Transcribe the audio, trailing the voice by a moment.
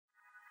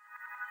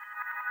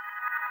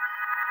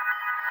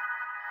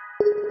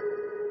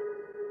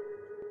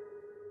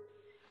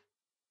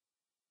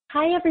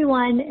Hi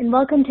everyone, and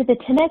welcome to the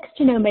 10x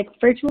Genomics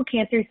Virtual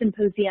Cancer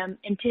Symposium.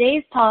 In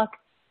today's talk,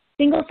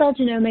 single-cell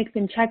genomics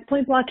and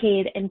checkpoint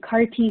blockade and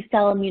CAR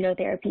T-cell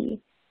immunotherapy.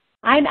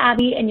 I'm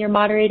Abby, and your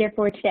moderator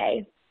for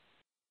today.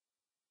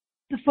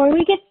 Before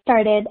we get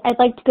started, I'd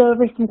like to go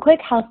over some quick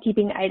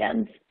housekeeping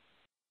items.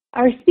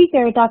 Our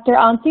speaker, Dr.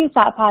 Ansuman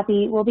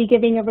Satpathy, will be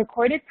giving a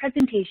recorded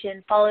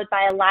presentation followed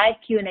by a live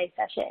Q&A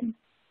session.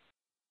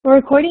 We're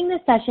recording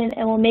this session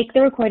and will make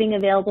the recording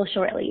available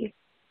shortly.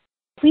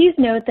 Please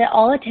note that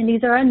all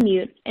attendees are on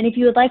mute, and if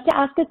you would like to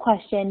ask a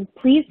question,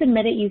 please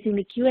submit it using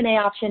the Q&A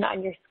option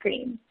on your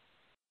screen.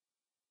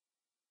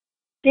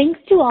 Thanks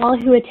to all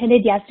who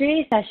attended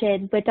yesterday's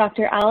session with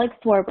Dr. Alex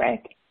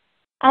Swarbrick.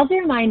 As a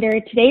reminder,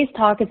 today's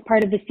talk is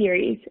part of the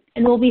series,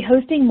 and we'll be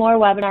hosting more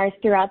webinars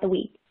throughout the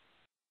week.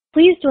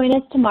 Please join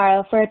us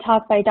tomorrow for a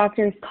talk by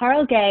Drs.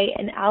 Carl Gay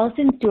and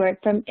Allison Stewart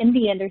from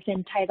MD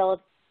Anderson titled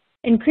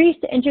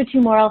Increased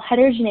Intratumoral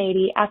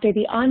Heterogeneity After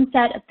the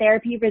Onset of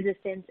Therapy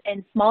Resistance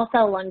in Small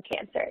Cell Lung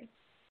Cancer.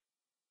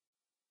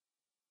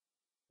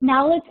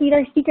 Now let's meet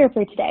our speaker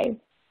for today.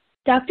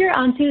 Dr.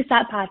 Ansuman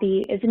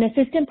Satpathy is an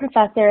assistant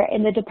professor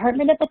in the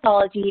Department of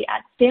Pathology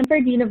at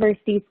Stanford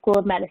University School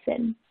of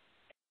Medicine.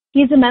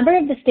 He is a member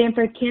of the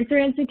Stanford Cancer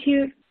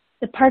Institute,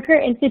 the Parker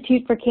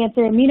Institute for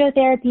Cancer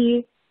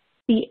Immunotherapy,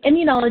 the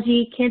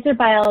Immunology, Cancer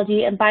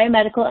Biology, and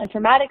Biomedical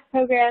Informatics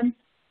programs,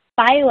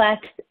 BioX,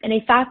 and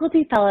a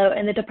faculty fellow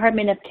in the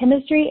Department of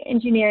Chemistry,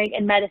 Engineering,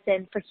 and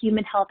Medicine for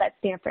Human Health at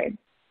Stanford.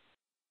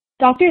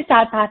 Dr.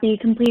 Satpathy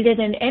completed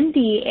an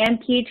MD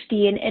and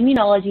PhD in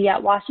immunology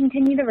at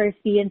Washington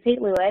University in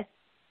St. Louis,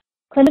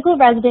 clinical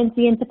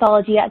residency in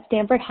pathology at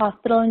Stanford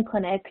Hospital and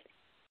Clinics,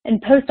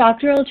 and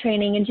postdoctoral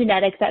training in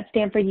genetics at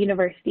Stanford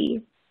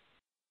University.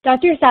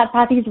 Dr.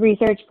 Satpathy's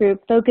research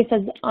group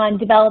focuses on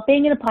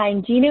developing and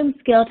applying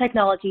genome-scale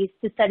technologies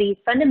to study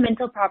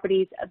fundamental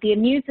properties of the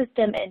immune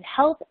system in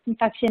health,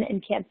 infection,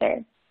 and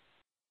cancer.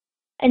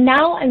 And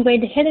now I'm going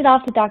to hand it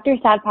off to Dr.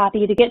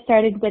 Satpathy to get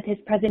started with his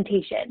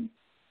presentation.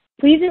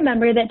 Please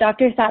remember that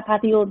Dr.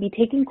 Satpathy will be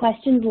taking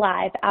questions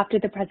live after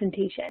the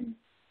presentation.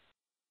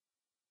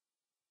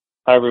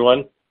 Hi,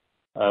 everyone.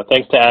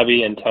 Thanks to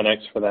Abby and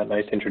 10x for that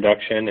nice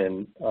introduction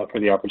and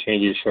for the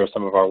opportunity to share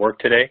some of our work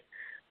today.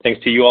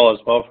 Thanks to you all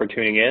as well for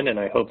tuning in, and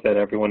I hope that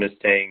everyone is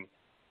staying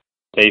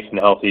safe and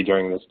healthy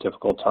during this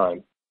difficult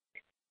time.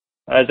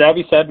 As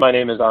Abby said, my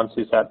name is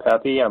Ansuman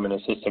Satpathy. I'm an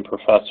assistant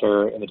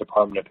professor in the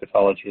Department of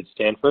Pathology at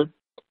Stanford.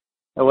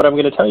 And what I'm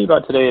going to tell you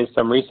about today is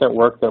some recent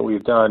work that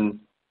we've done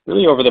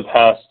really over the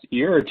past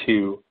year or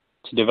two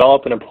to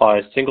develop and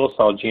apply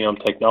single-cell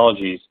genome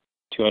technologies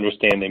to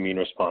understand the immune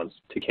response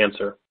to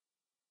cancer.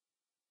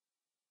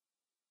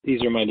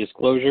 These are my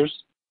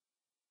disclosures.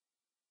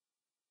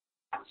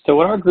 So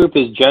what our group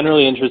is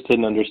generally interested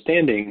in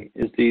understanding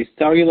is the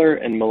cellular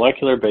and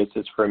molecular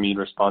basis for immune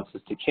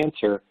responses to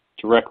cancer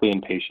directly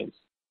in patients.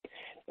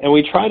 And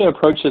we try to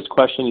approach this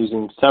question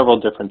using several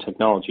different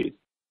technologies.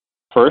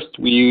 First,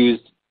 we use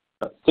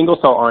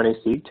single-cell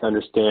RNA-seq to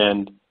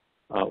understand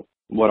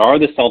what are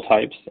the cell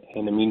types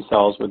and immune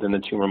cells within the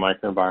tumor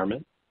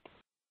microenvironment.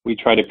 We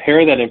try to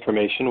pair that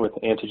information with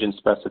antigen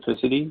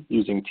specificity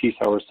using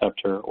T-cell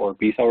receptor or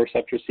B-cell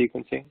receptor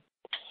sequencing.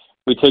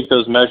 We take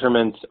those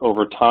measurements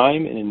over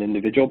time in an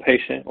individual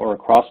patient or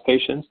across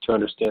patients to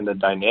understand the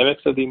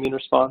dynamics of the immune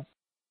response.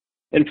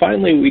 And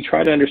finally, we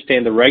try to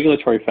understand the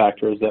regulatory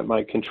factors that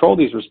might control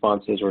these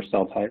responses or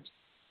cell types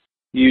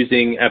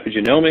using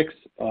epigenomics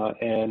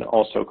and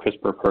also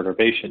CRISPR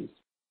perturbations.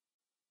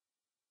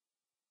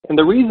 And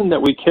the reason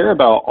that we care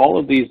about all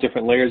of these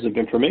different layers of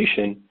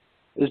information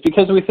is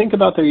because we think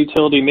about their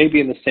utility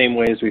maybe in the same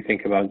way as we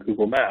think about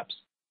Google Maps.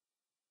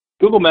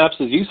 Google Maps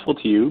is useful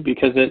to you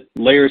because it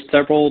layers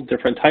several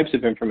different types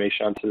of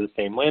information onto the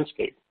same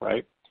landscape,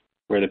 right?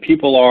 Where the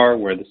people are,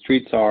 where the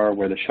streets are,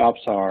 where the shops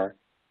are.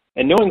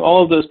 And knowing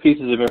all of those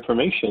pieces of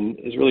information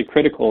is really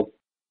critical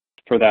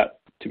for that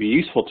to be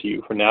useful to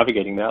you for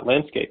navigating that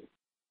landscape.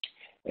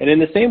 And in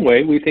the same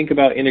way, we think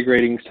about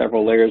integrating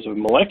several layers of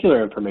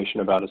molecular information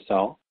about a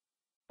cell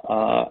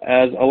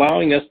as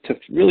allowing us to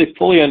really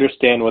fully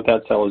understand what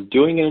that cell is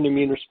doing in an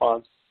immune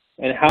response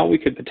and how we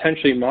could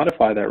potentially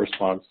modify that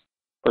response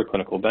for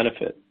clinical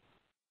benefit.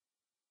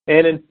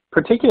 And in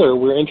particular,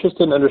 we're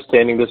interested in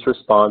understanding this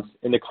response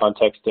in the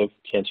context of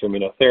cancer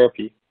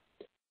immunotherapy.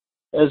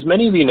 As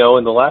many of you know,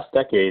 in the last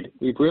decade,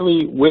 we've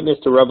really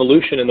witnessed a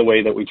revolution in the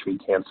way that we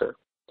treat cancer.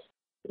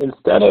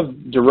 Instead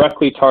of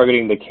directly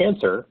targeting the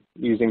cancer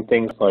using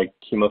things like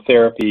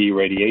chemotherapy,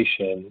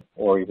 radiation,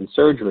 or even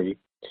surgery,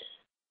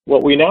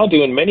 what we now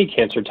do in many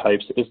cancer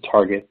types is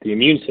target the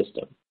immune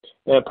system.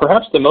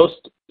 Perhaps the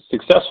most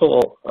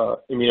successful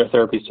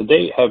immunotherapies to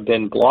date have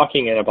been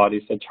blocking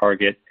antibodies that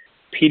target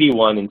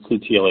PD-1 and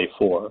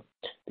CTLA-4.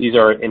 These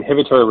are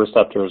inhibitory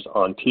receptors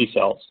on T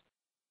cells.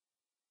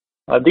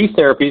 These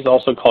therapies,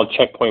 also called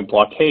checkpoint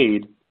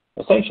blockade,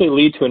 essentially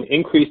lead to an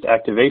increased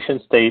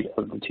activation state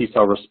of the T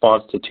cell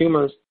response to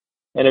tumors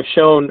and have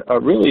shown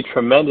really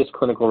tremendous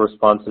clinical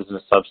responses in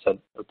a subset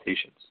of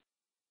patients.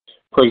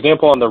 For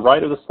example, on the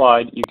right of the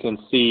slide, you can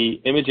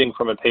see imaging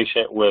from a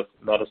patient with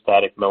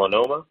metastatic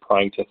melanoma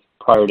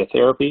prior to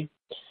therapy,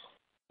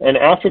 and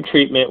after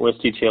treatment with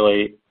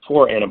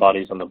CTLA-4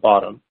 antibodies on the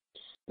bottom,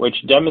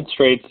 which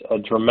demonstrates a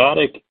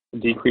dramatic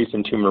decrease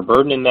in tumor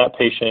burden in that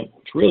patient,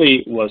 which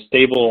really was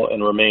stable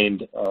and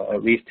remained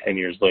at least 10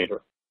 years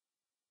later.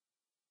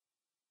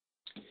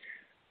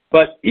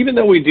 But even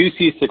though we do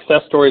see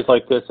success stories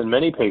like this in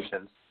many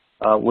patients,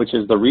 which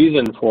is the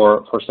reason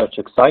for such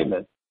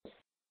excitement,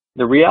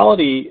 the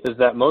reality is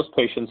that most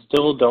patients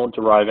still don't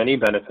derive any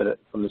benefit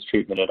from this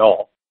treatment at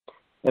all.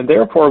 And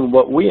therefore,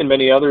 what we and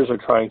many others are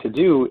trying to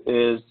do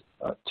is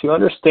to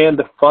understand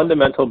the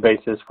fundamental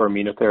basis for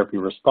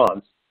immunotherapy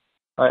response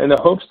in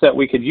the hopes that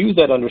we could use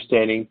that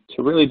understanding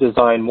to really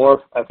design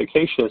more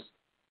efficacious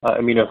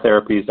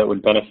immunotherapies that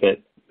would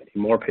benefit many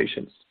more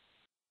patients.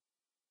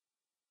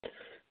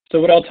 So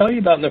what I'll tell you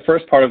about in the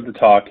first part of the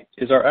talk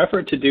is our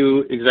effort to do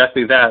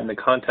exactly that in the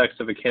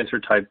context of a cancer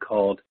type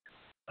called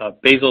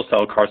basal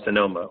cell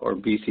carcinoma, or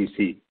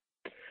BCC.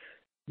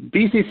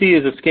 BCC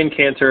is a skin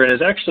cancer and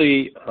is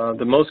actually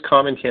the most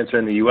common cancer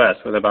in the US,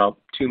 with about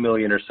 2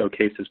 million or so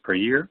cases per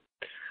year.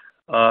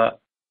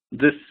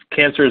 This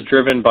cancer is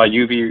driven by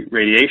UV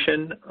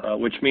radiation,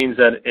 which means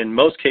that in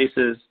most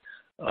cases,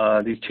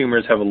 these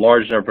tumors have a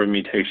large number of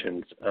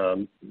mutations,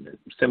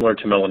 similar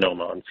to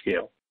melanoma on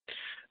scale,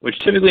 which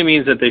typically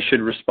means that they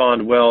should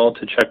respond well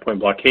to checkpoint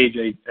blockade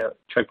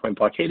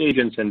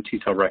agents and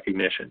T-cell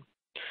recognition.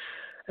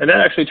 And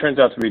that actually turns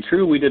out to be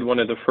true. We did one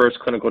of the first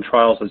clinical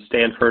trials at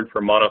Stanford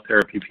for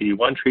monotherapy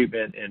PD-1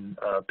 treatment in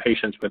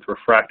patients with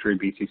refractory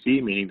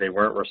BCC, meaning they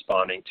weren't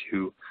responding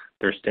to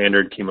their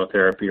standard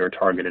chemotherapy or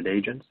targeted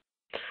agents.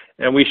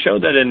 And we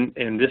showed that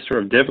in this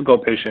sort of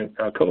difficult patient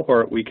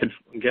cohort, we could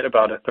get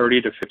about a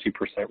 30 to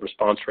 50%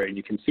 response rate. And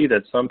you can see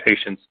that some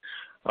patients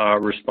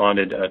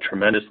responded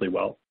tremendously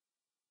well.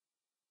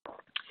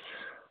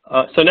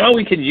 So now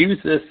we could use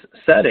this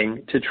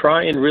setting to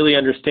try and really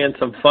understand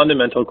some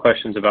fundamental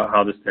questions about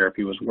how this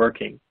therapy was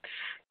working.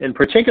 In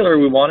particular,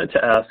 we wanted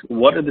to ask,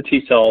 what are the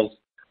T cells,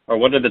 or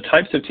what are the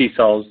types of T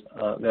cells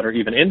that are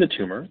even in the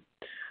tumor?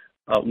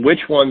 Which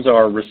ones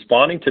are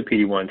responding to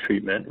PD-1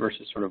 treatment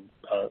versus sort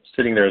of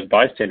sitting there as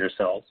bystander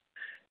cells?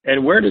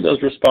 And where do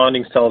those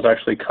responding cells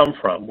actually come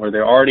from? Were they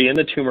already in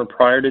the tumor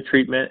prior to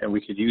treatment, and we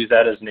could use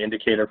that as an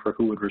indicator for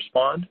who would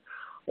respond?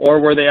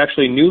 Or were they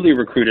actually newly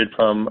recruited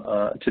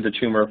to the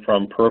tumor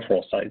from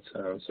peripheral sites,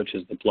 such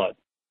as the blood?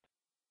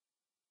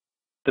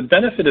 The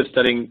benefit of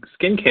studying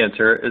skin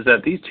cancer is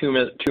that these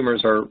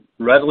tumors are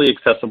readily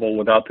accessible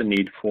without the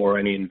need for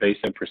any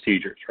invasive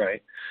procedures,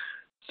 right?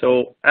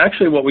 So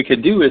actually what we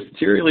could do is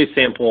serially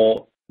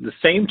sample the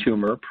same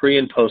tumor pre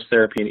and post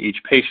therapy in each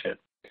patient.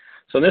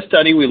 So in this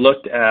study, we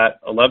looked at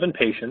 11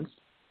 patients,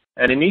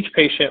 and in each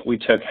patient, we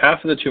took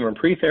half of the tumor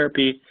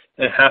pre-therapy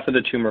and half of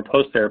the tumor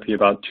post-therapy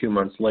about 2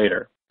 months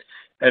later.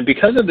 And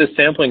because of this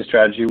sampling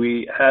strategy,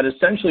 we had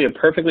essentially a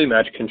perfectly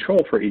matched control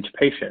for each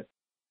patient.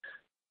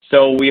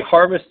 So we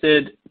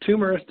harvested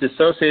tumors,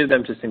 dissociated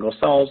them to single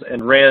cells,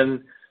 and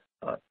ran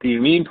the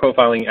immune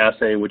profiling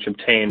assay, which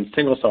obtained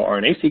single-cell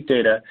RNA-seq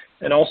data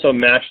and also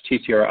matched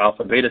TCR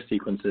alpha-beta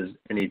sequences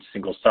in each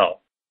single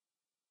cell.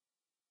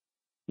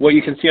 What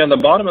you can see on the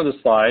bottom of the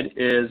slide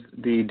is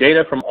the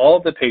data from all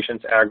of the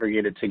patients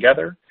aggregated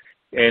together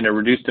in a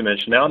reduced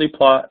dimensionality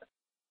plot,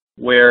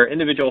 where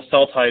individual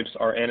cell types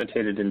are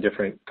annotated in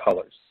different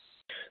colors.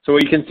 So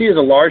what you can see is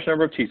a large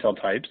number of T cell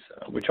types,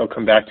 which I'll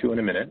come back to in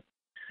a minute,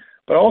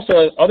 but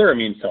also other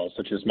immune cells,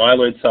 such as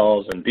myeloid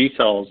cells and B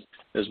cells,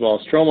 as well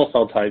as stromal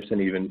cell types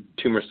and even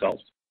tumor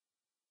cells.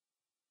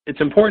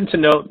 It's important to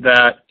note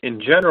that, in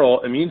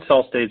general, immune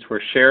cell states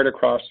were shared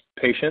across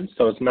patients,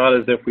 so it's not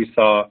as if we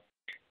saw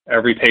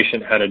every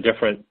patient had a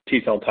different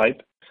T cell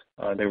type.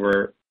 They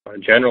were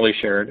generally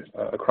shared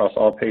across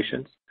all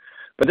patients.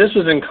 But this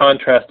was in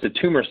contrast to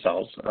tumor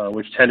cells,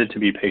 which tended to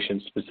be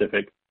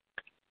patient-specific.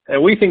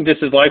 And we think this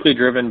is likely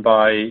driven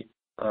by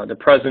the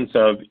presence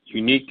of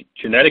unique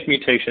genetic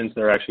mutations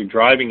that are actually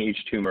driving each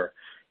tumor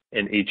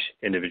in each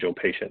individual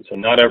patient. So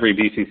not every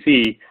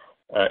BCC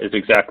is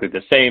exactly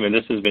the same, and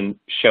this has been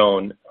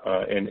shown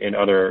in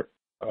other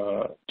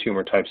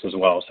tumor types as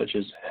well, such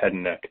as head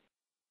and neck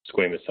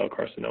squamous cell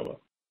carcinoma.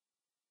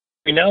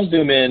 We now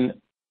zoom in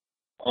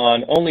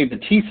on only the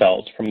T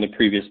cells from the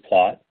previous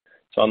plot.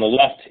 So on the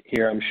left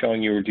here, I'm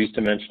showing you a reduced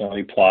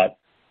dimensionality plot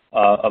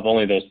of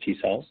only those T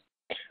cells.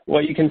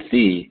 What you can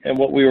see, and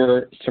what we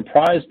were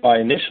surprised by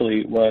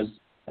initially, was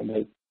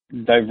the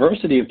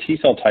diversity of T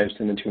cell types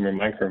in the tumor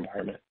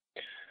microenvironment.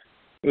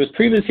 It was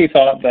previously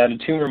thought that a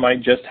tumor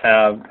might just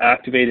have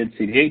activated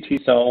CD8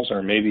 T cells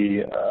or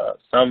maybe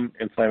some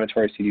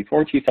inflammatory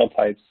CD4 T cell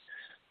types.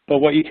 But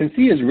what you can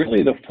see is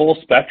really the full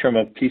spectrum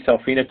of T cell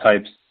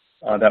phenotypes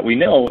that we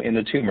know in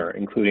the tumor,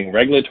 including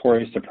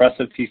regulatory,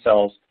 suppressive T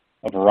cells,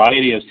 a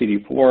variety of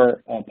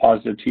CD4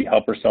 positive T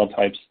helper cell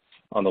types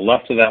on the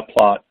left of that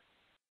plot,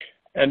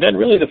 and then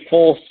really the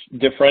full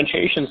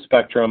differentiation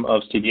spectrum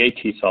of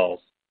CD8 T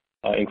cells,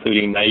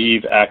 including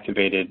naive,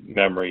 activated,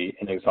 memory,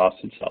 and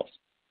exhausted cells.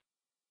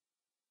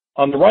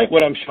 On the right,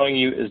 what I'm showing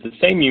you is the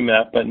same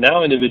UMAP, but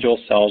now individual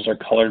cells are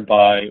colored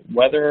by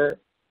whether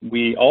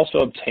we also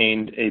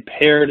obtained a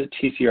paired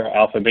TCR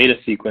alpha-beta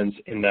sequence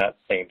in that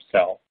same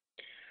cell.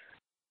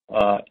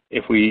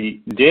 If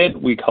we did,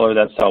 we color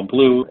that cell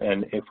blue,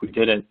 and if we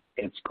didn't,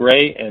 it's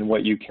gray. And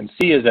what you can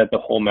see is that the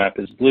whole map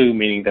is blue,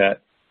 meaning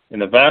that in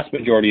the vast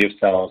majority of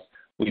cells,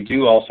 we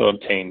do also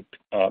obtain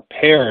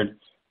paired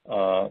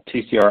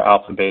TCR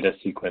alpha-beta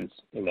sequence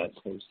in that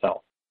same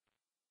cell.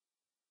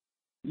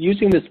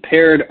 Using this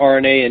paired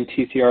RNA and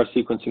TCR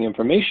sequencing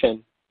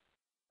information,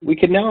 we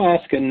can now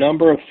ask a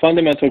number of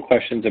fundamental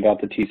questions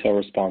about the T-cell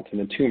response in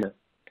the tumor.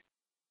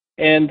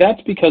 And that's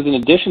because in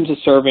addition to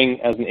serving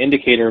as an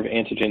indicator of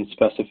antigen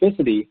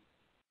specificity,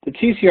 the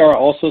TCR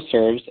also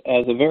serves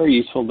as a very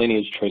useful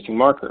lineage tracing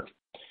marker,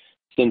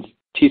 since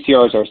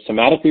TCRs are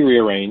somatically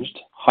rearranged,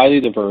 highly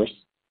diverse,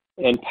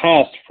 and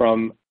passed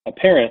from a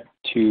parent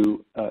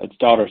to its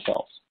daughter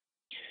cells.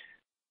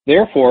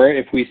 Therefore,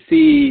 if we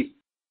see,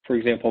 for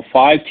example,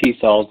 5 T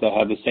cells that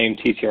have the same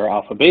TCR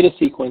alpha-beta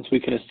sequence, we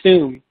can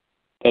assume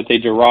that they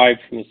derived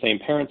from the same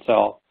parent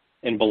cell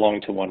and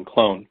belong to one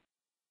clone.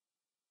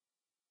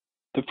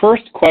 The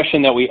first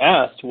question that we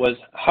asked was,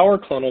 how are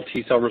clonal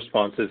T-cell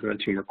responses in the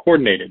tumor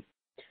coordinated?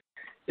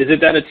 Is it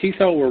that a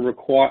T-cell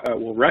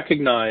will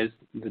recognize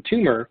the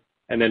tumor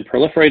and then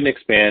proliferate and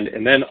expand,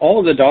 and then all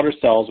of the daughter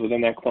cells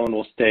within that clone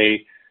will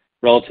stay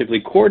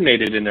relatively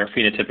coordinated in their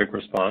phenotypic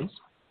response?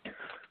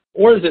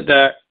 Or is it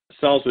that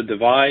cells would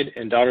divide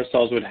and daughter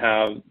cells would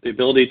have the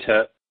ability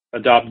to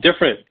adopt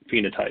different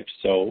phenotypes?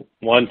 So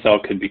one cell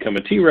could become a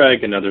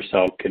Treg, another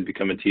cell could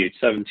become a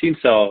Th17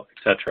 cell,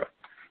 etc.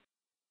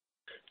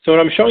 So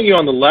what I'm showing you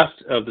on the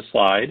left of the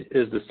slide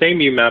is the same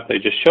UMAP that I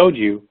just showed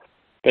you,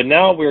 but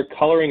now we're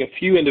coloring a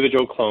few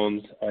individual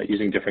clones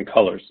using different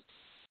colors.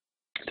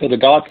 So the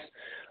dots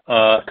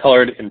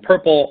colored in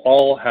purple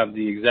all have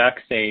the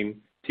exact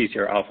same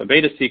TCR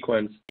alpha-beta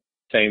sequence,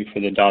 same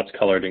for the dots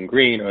colored in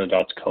green or the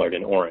dots colored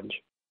in orange.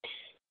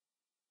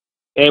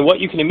 And what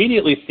you can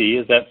immediately see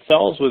is that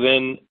cells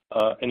within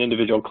an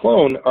individual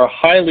clone are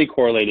highly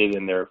correlated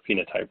in their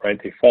phenotype, right?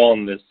 They fall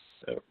in this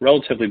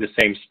relatively the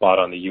same spot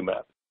on the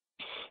UMAP.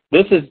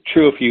 This is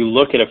true if you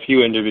look at a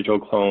few individual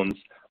clones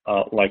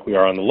like we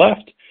are on the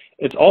left.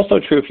 It's also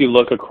true if you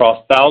look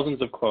across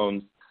thousands of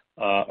clones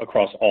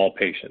across all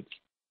patients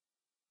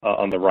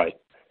on the right.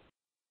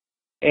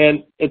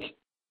 And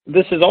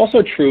this is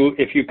also true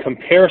if you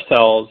compare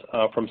cells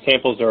from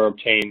samples that are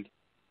obtained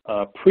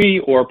pre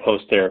or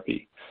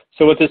post-therapy.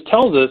 So what this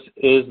tells us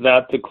is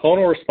that the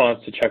clonal response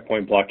to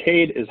checkpoint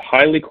blockade is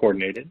highly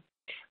coordinated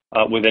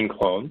within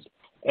clones,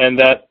 and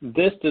that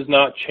this does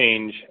not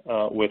change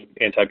with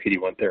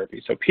anti-PD-1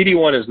 therapy. So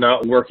PD-1 is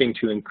not working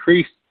to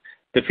increase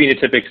the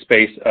phenotypic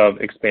space of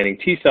expanding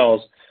T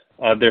cells.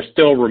 They're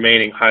still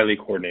remaining highly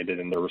coordinated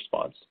in their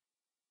response.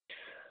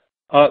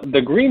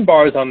 The green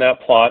bars on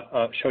that plot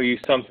show you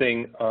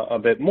something a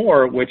bit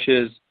more, which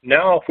is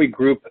now if we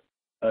group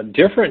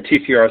different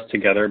TCRs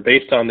together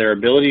based on their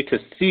ability to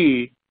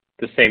see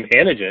the same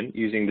antigen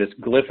using this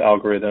glyph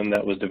algorithm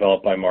that was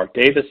developed by Mark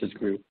Davis's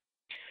group,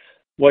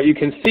 what you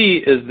can see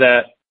is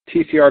that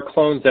TCR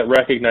clones that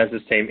recognize the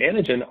same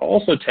antigen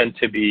also tend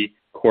to be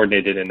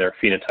coordinated in their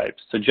phenotypes,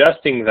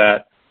 suggesting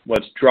that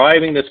what's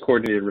driving this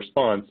coordinated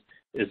response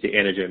is the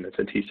antigen that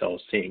the T cell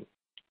is seeing.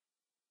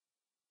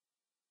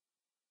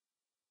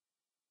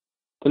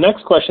 The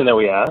next question that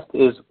we asked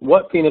is,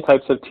 what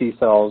phenotypes of T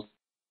cells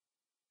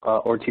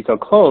or T cell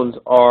clones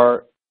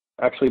are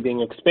actually being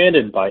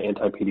expanded by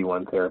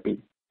anti-PD-1 therapy?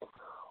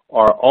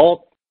 Are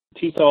all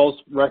T cells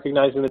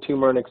recognizing the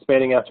tumor and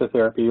expanding after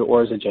therapy,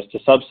 or is it just a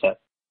subset?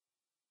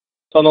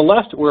 So on the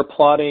left, we're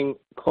plotting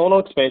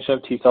clonal expansion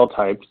of T cell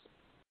types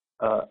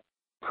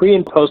pre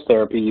and post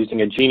therapy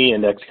using a Gini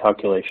index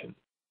calculation.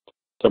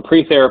 So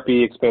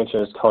pre-therapy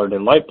expansion is colored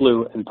in light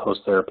blue and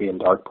post-therapy in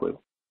dark blue.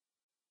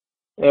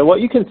 And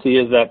what you can see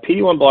is that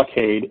PD-1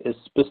 blockade is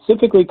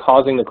specifically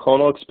causing the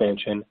clonal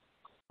expansion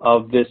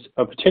of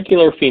a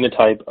particular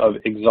phenotype of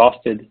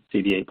exhausted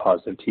CD8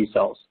 positive T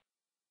cells.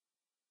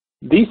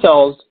 These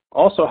cells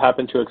also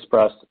happen to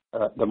express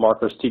the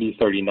marker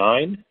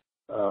CD39,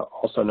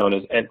 also known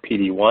as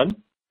ENT-PD1,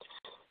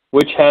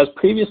 which has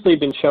previously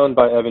been shown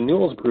by Evan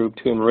Newell's group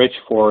to enrich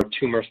for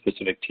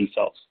tumor-specific T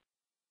cells.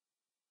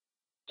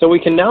 So we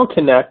can now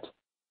connect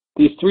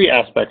these three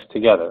aspects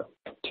together: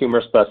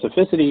 tumor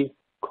specificity,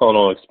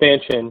 clonal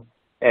expansion,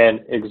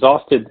 and this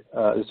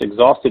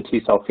exhausted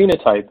T cell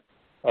phenotype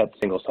at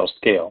single-cell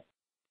scale.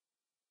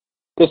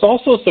 This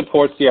also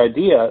supports the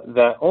idea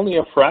that only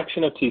a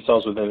fraction of T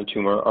cells within the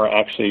tumor are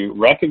actually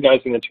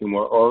recognizing the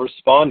tumor or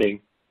responding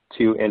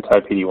to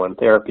anti-PD-1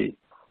 therapy,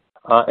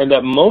 and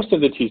that most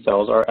of the T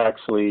cells are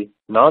actually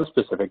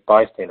non-specific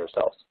bystander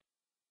cells.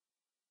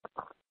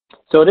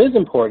 So it is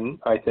important,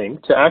 I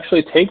think, to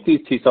actually take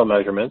these T cell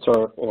measurements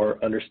or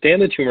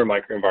understand the tumor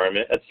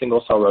microenvironment at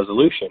single-cell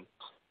resolution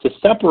to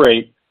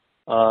separate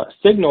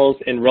signals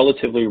in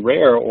relatively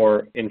rare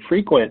or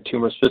infrequent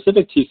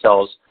tumor-specific T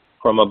cells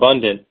from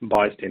abundant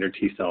bystander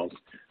T cells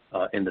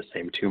in the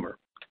same tumor.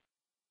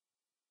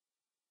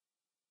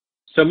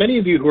 So many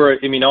of you who are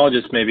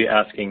immunologists may be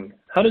asking,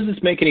 how does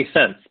this make any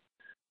sense?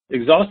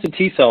 Exhausted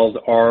T cells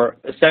are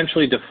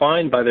essentially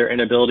defined by their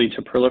inability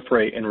to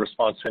proliferate in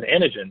response to an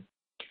antigen.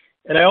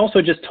 And I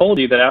also just told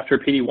you that after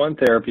PD-1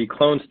 therapy,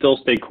 clones still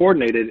stay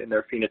coordinated in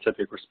their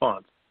phenotypic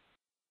response.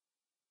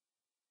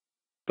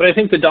 But I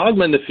think the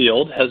dogma in the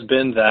field has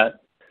been that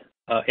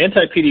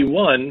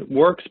anti-PD-1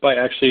 works by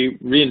actually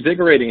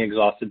reinvigorating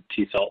exhausted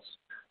T cells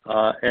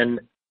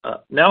and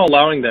now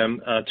allowing them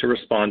to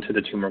respond to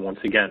the tumor once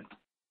again.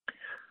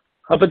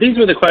 But these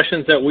were the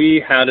questions that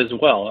we had as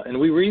well, and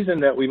we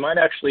reasoned that we might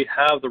actually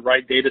have the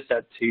right data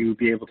set to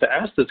be able to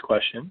ask this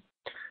question,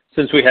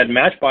 since we had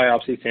matched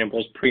biopsy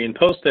samples pre and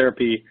post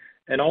therapy,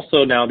 and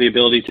also now the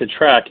ability to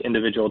track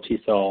individual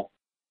T cell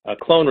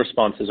clone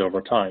responses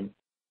over time.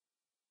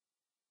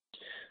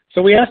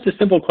 So we asked a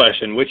simple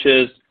question, which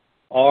is,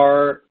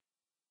 are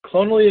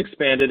clonally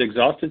expanded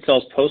exhausted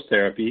cells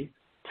post-therapy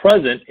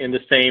present in the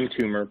same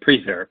tumor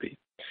pre-therapy?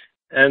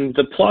 And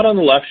the plot on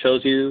the left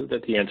shows you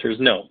that the answer is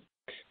no,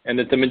 and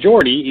that the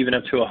majority, even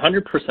up to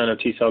 100% of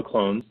T cell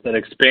clones that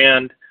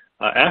expand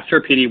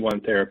after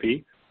PD-1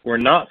 therapy, were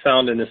not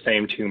found in the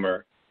same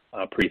tumor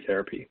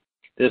pre-therapy.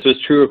 This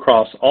was true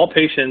across all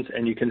patients,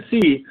 and you can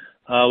see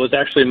was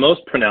actually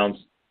most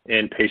pronounced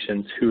in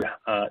patients who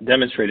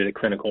demonstrated a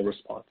clinical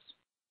response.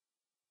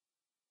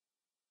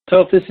 So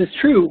if this is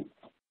true,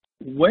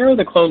 where are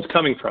the clones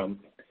coming from?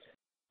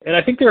 And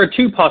I think there are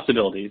two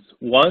possibilities.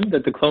 One,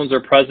 that the clones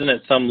are present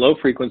at some low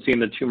frequency in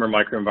the tumor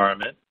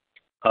microenvironment,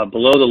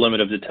 below the limit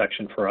of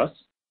detection for us.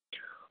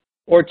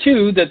 Or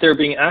two, that they're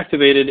being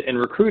activated and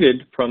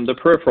recruited from the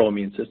peripheral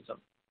immune system.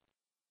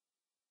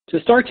 To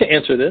start to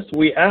answer this,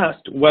 we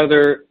asked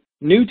whether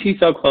new T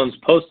cell clones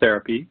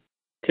post-therapy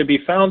could be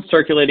found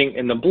circulating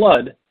in the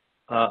blood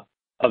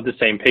of the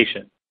same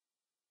patient.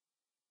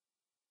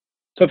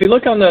 So if you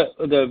look on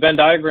the Venn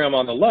diagram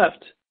on the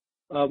left,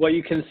 what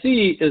you can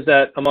see is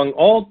that among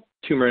all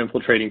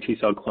tumor-infiltrating T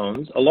cell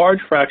clones, a large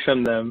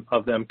fraction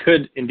of them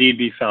could indeed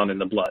be found in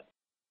the blood.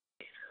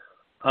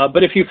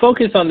 But if you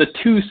focus on the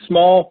two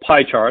small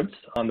pie charts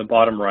on the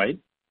bottom right,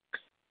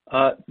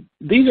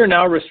 these are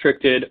now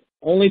restricted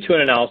only to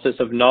an analysis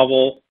of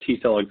novel T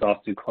cell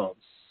exhausted clones.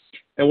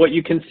 And what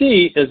you can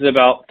see is that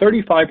about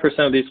 35%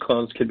 of these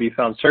clones could be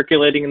found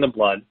circulating in the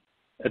blood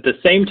at the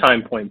same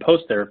time point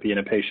post-therapy in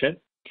a patient.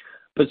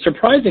 But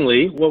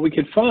surprisingly, what we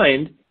could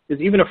find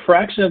is even a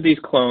fraction of these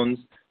clones,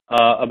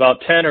 about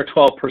 10 or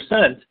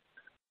 12%,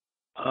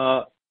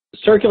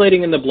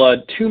 circulating in the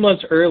blood 2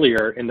 months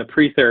earlier in the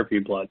pre-therapy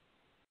blood.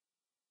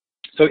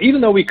 So even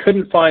though we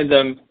couldn't find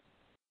them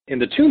in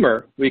the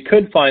tumor, we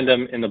could find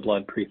them in the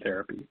blood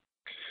pre-therapy.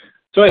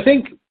 So I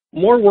think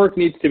more work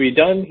needs to be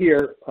done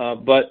here,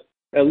 but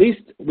at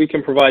least we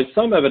can provide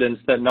some evidence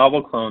that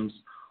novel clones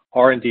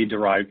are indeed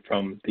derived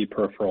from the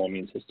peripheral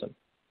immune system.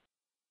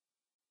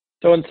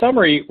 So in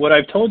summary, what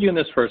I've told you in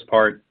this first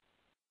part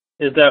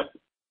is that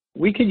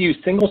we could use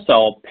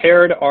single-cell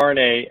paired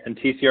RNA and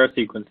TCR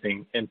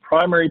sequencing in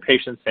primary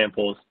patient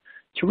samples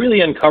to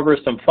really uncover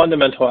some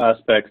fundamental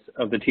aspects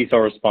of the T cell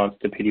response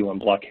to PD-1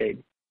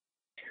 blockade.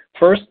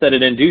 First, that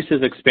it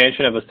induces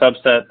expansion of a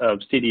subset of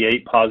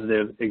CD8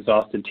 positive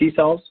exhausted T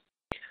cells.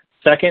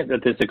 Second,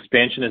 that this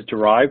expansion is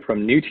derived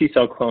from new T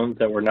cell clones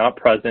that were not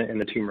present in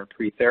the tumor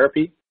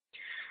pre-therapy.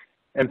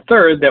 And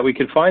third, that we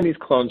could find these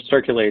clones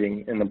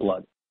circulating in the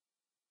blood.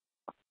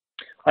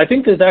 I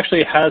think this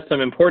actually has some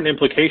important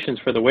implications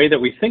for the way that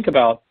we think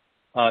about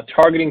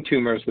targeting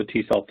tumors with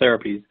T cell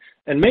therapies.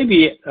 And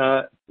maybe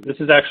this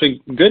is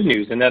actually good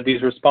news in that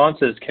these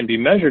responses can be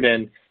measured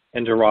in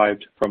and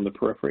derived from the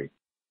periphery.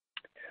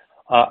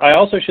 I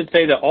also should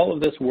say that all of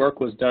this work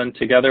was done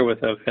together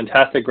with a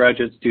fantastic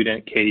graduate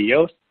student, Katie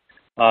Yost,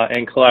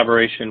 in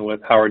collaboration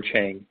with Howard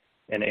Chang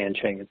and Ann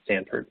Chang at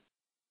Stanford.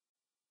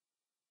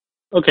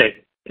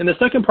 Okay. In the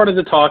second part of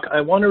the talk, I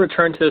want to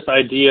return to this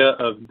idea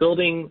of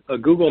building a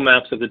Google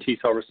Maps of the T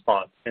cell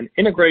response and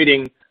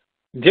integrating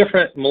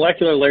different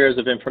molecular layers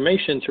of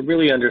information to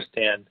really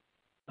understand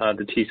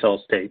the T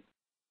cell state.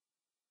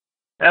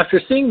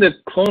 After seeing the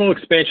clonal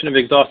expansion of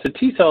exhausted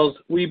T cells,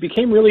 we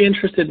became really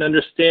interested in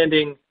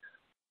understanding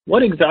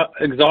what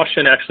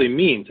exhaustion actually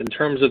means in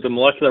terms of the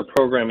molecular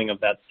programming of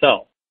that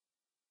cell.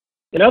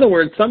 In other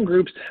words, some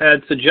groups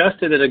had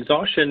suggested that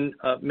exhaustion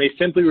may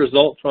simply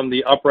result from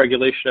the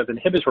upregulation of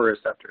inhibitory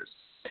receptors,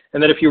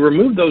 and that if you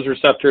remove those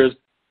receptors,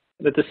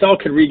 that the cell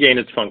could regain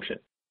its function.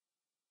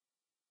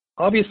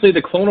 Obviously,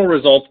 the clonal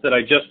results that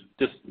I just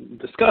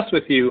discussed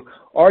with you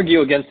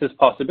argue against this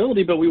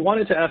possibility, but we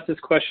wanted to ask this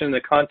question in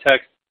the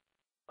context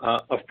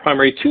of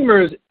primary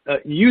tumors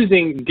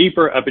using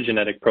deeper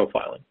epigenetic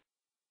profiling.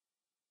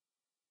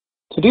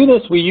 To do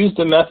this, we used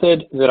a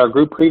method that our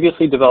group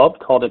previously developed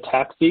called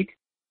ATAC-seq,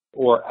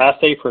 or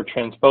assay for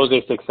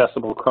transposase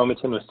accessible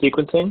chromatin with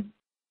sequencing.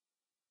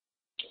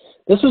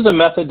 This was a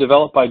method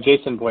developed by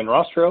Jason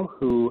Buenrostro,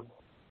 who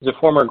is a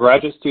former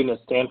graduate student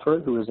at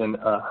Stanford who was in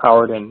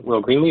Howard and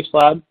Will Greenleaf's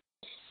lab.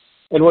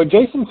 And what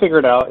Jason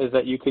figured out is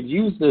that you could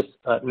use this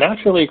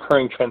naturally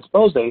occurring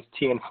transposase,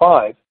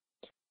 TN5,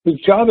 whose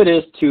job it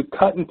is to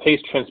cut and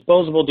paste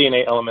transposable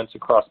DNA elements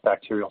across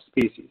bacterial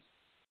species.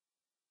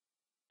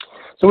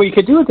 So what you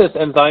could do with this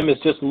enzyme is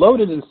just load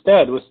it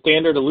instead with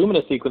standard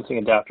Illumina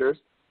sequencing adapters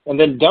and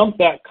then dump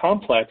that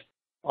complex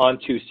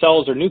onto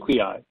cells or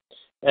nuclei.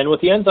 And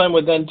what the enzyme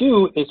would then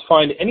do is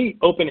find any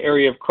open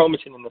area of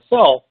chromatin in the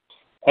cell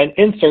and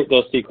insert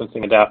those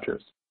sequencing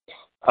adapters.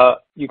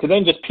 You could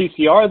then just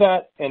PCR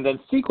that and then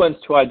sequence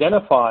to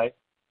identify,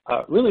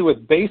 really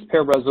with base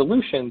pair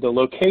resolution, the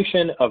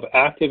location of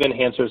active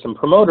enhancers and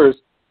promoters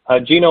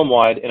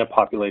genome-wide in a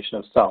population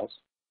of cells.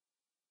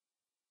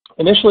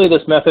 Initially,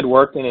 this method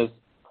worked in as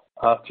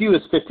few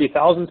as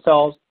 50,000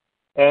 cells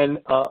and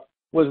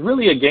was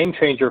really a game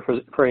changer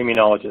for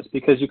immunologists,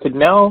 because you could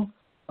now,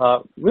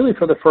 really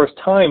for the first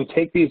time,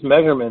 take these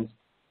measurements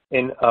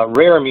in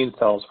rare immune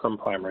cells from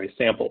primary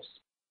samples.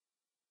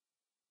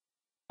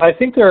 I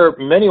think there are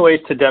many ways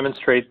to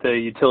demonstrate the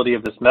utility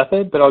of this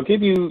method, but I'll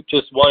give you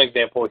just one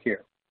example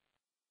here.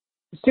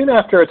 Soon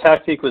after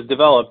ATAC-seq was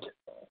developed,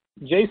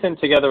 Jason,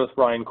 together with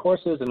Ryan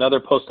Courses,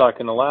 another postdoc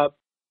in the lab,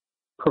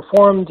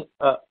 performed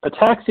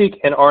ATAC-seq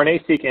and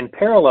RNA-seq in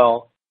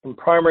parallel in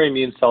primary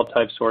immune cell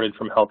types sorted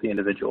from healthy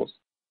individuals.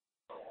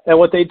 And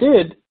what they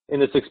did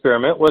in this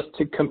experiment was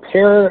to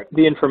compare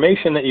the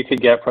information that you could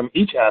get from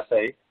each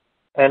assay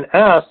and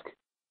ask,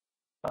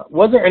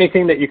 was there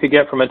anything that you could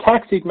get from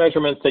ATAC-seq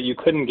measurements that you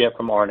couldn't get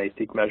from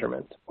RNA-seq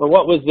measurements? Or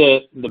what was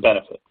the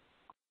benefit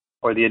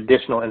or the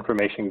additional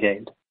information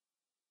gained?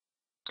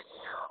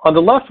 On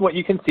the left, what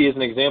you can see is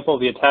an example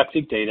of the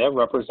ATAC-seq data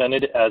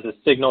represented as a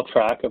signal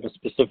track of a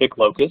specific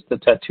locus, the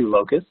TET2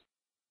 locus.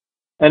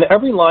 And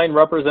every line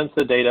represents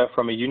the data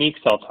from a unique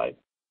cell type.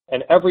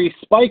 And every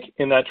spike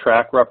in that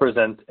track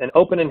represents an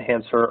open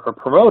enhancer or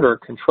promoter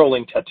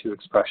controlling TET2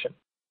 expression.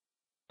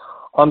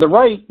 On the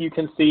right, you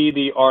can see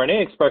the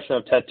RNA expression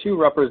of TET2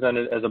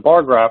 represented as a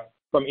bar graph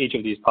from each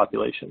of these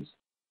populations.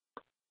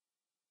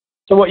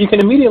 So what you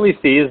can immediately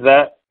see is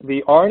that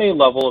the RNA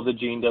level of the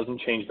gene doesn't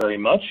change very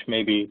much,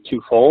 maybe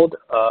twofold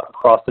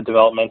across the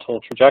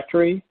developmental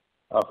trajectory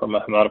from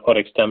a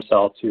hematopoietic stem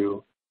cell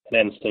to an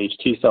end-stage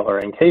T cell or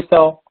NK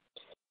cell.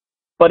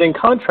 But in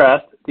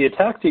contrast, the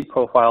ATAC-seq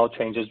profile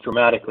changes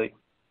dramatically,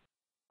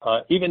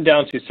 even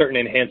down to certain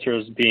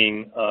enhancers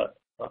being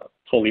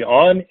fully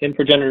on in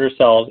progenitor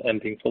cells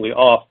and being fully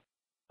off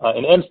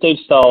in end-stage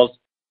cells,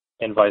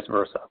 and vice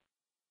versa.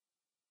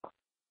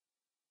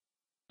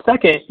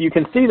 Second, you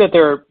can see that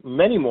there are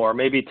many more,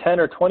 maybe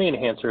 10 or 20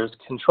 enhancers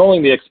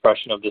controlling the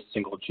expression of this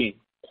single gene.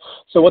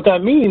 So what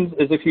that means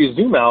is if you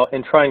zoom out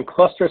and try and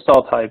cluster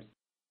cell types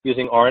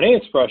using RNA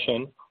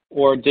expression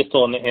or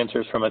distal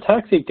enhancers from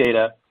ATAC-seq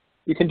data,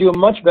 you can do a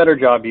much better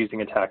job using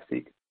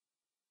ATAC-seq.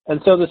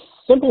 And so the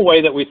simple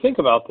way that we think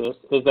about this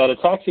is that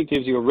ATAC-seq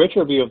gives you a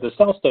richer view of the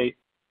cell state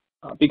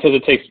because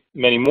it takes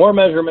many more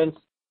measurements,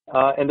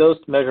 and those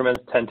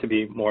measurements tend to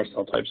be more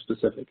cell type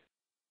specific.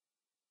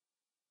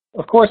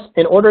 Of course,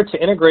 in order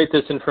to integrate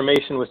this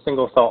information with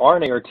single-cell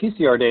RNA or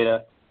TCR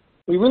data,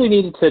 we really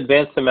needed to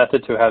advance the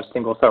method to have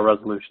single-cell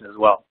resolution as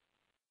well.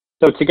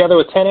 So together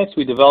with 10x,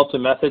 we developed a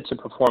method to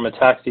perform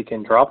ATAC-seq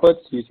in droplets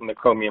using the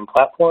Chromium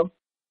platform.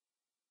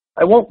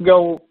 I won't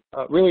go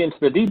really into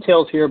the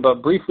details here,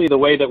 but briefly the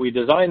way that we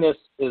design this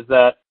is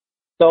that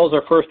cells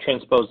are first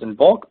transposed in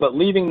bulk, but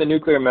leaving the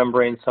nuclear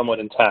membrane somewhat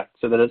intact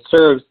so that it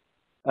serves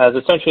as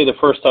essentially the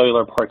first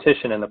cellular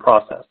partition in the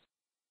process.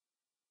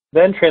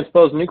 Then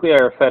transposed nuclei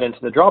are fed into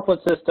the droplet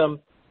system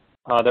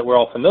that we're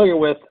all familiar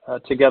with,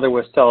 together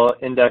with cell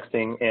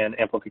indexing and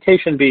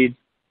amplification beads.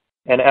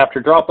 And after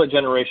droplet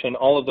generation,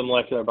 all of the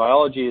molecular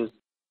biology is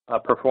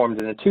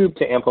performed in a tube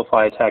to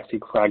amplify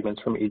ATAC-seq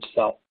fragments from each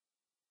cell.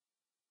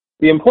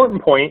 The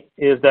important point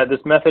is that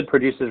this method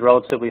produces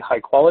relatively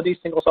high-quality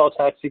single-cell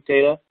ATAC-seq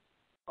data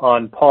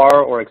on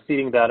par or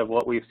exceeding that of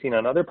what we've seen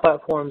on other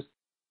platforms,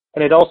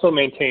 and it also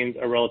maintains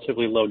a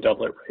relatively low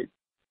doublet rate.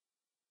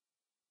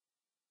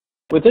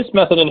 With this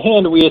method in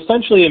hand, we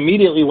essentially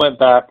immediately went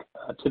back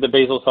to the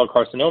basal cell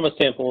carcinoma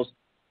samples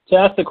to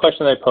ask the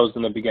question I posed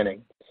in the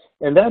beginning,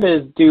 and that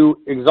is,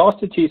 do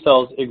exhausted T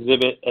cells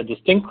exhibit a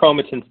distinct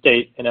chromatin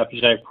state and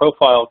epigenetic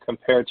profile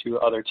compared to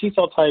other T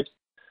cell types,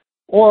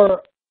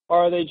 or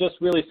are they just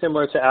really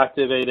similar to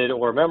activated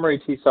or memory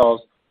T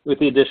cells with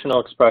the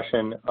additional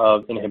expression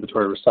of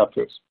inhibitory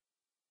receptors?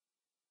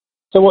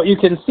 So what you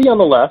can see on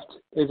the left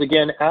is,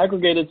 again,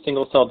 aggregated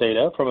single-cell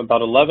data from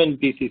about 11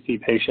 BCC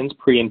patients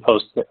pre and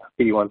post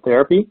PD-1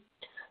 therapy.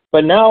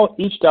 But now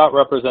each dot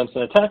represents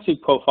an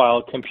ATAC-seq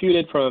profile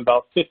computed from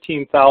about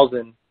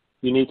 15,000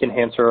 unique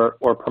enhancer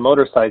or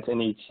promoter sites in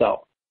each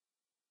cell.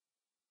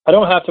 I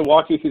don't have to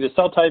walk you through the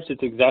cell types.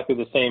 It's exactly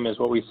the same as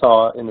what we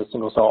saw in the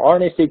single-cell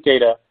RNA-seq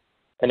data.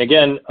 And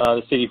again,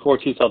 the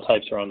CD4 T cell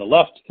types are on the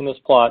left in this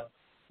plot,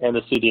 and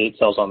the CD8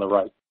 cells on the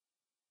right.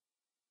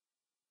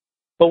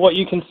 But what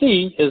you can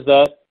see is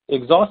that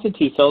exhausted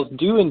T cells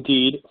do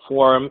indeed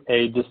form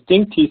a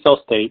distinct T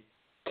cell state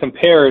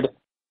compared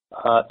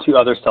to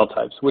other cell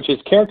types, which is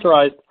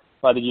characterized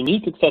by the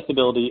unique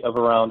accessibility of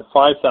around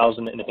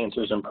 5,000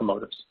 enhancers and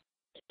promoters.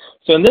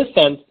 So in this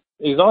sense,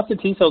 exhausted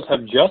T cells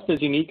have just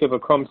as unique of a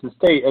chromatin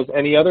state as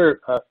any other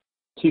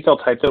T cell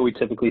type that we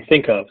typically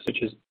think of, such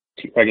as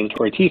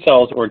regulatory T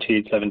cells or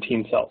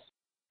Th17 cells.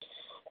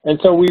 And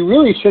so we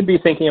really should be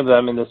thinking of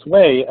them in this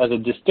way as a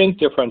distinct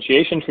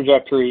differentiation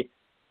trajectory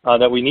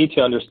that we need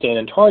to understand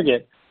and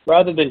target,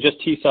 rather than just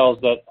T cells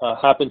that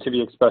happen to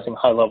be expressing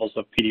high levels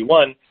of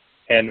PD-1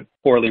 and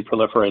poorly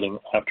proliferating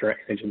after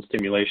antigen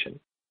stimulation.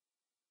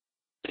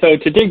 So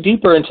to dig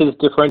deeper into this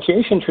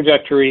differentiation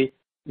trajectory,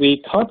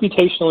 we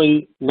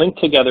computationally linked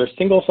together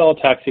single-cell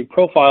ATAC-seq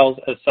profiles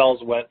as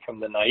cells went from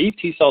the naive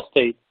T cell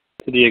state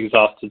to the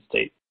exhausted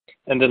state,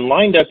 and then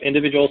lined up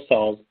individual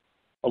cells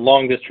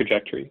along this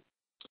trajectory.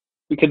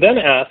 We could then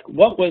ask,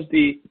 what was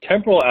the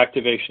temporal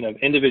activation of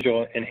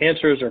individual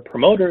enhancers or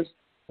promoters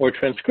or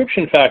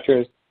transcription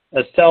factors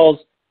as cells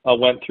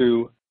went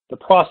through the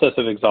process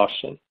of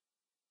exhaustion?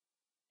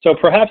 So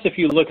perhaps if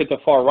you look at the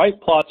far right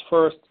plots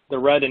first, the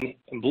red and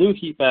blue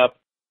heat map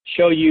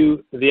show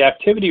you the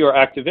activity or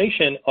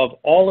activation of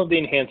all of the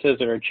enhancers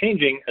that are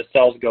changing as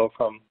cells go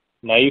from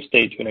naive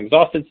state to an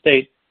exhausted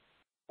state.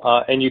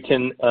 And you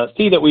can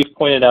see that we've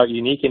pointed out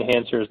unique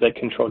enhancers that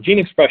control gene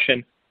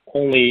expression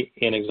only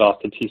in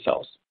exhausted T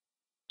cells.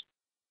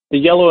 The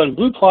yellow and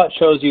blue plot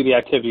shows you the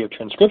activity of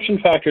transcription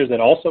factors that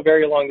also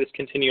vary along this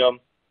continuum.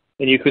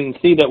 And you can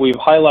see that we've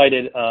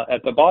highlighted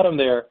at the bottom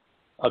there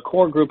a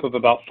core group of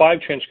about 5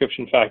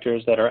 transcription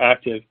factors that are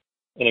active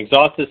in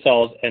exhausted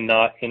cells and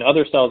not in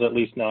other cells, at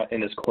least not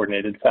in this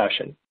coordinated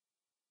fashion.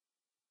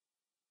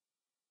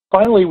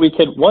 Finally, we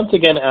could once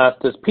again ask,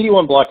 does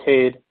PD-1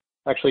 blockade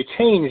actually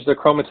change the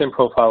chromatin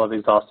profile of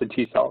exhausted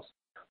T cells?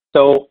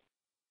 So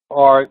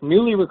are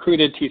newly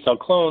recruited T cell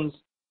clones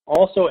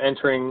also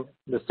entering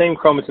the same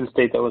chromatin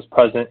state that was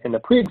present in the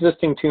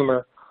pre-existing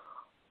tumor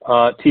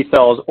T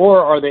cells,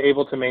 or are they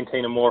able to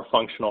maintain a more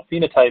functional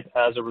phenotype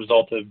as a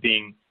result of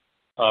being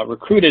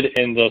recruited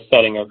in the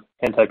setting of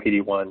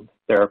anti-PD-1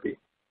 therapy?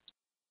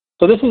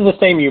 So this is the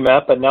same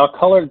UMAP, but now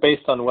colored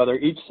based on whether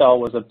each cell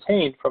was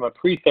obtained from a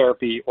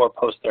pre-therapy or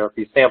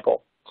post-therapy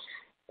sample.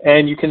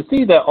 And you can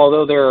see that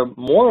although there are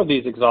more of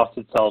these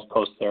exhausted cells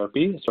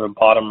post-therapy, sort of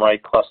bottom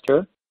right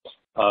cluster,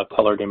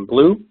 colored in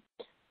blue,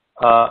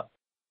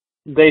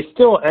 they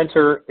still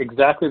enter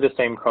exactly the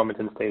same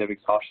chromatin state of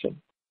exhaustion.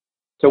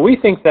 So we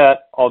think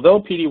that although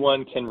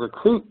PD-1 can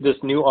recruit this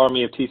new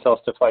army of T cells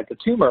to fight the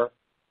tumor,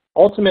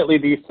 ultimately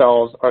these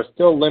cells are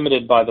still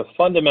limited by the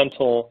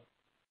fundamental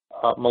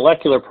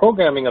molecular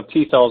programming of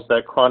T cells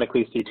that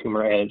chronically see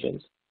tumor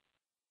antigens.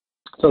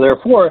 So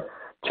therefore,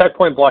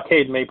 checkpoint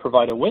blockade may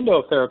provide a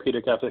window of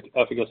therapeutic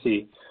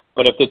efficacy,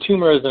 but if the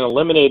tumor isn't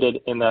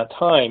eliminated in that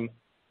time,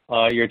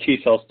 your T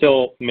cells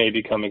still may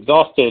become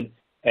exhausted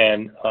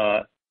and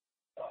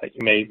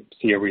you may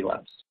see a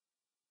relapse.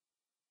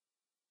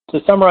 To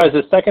summarize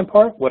the second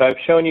part, what I've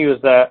shown you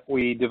is that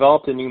we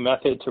developed a new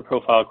method to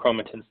profile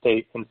chromatin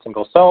state in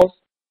single cells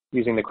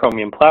using the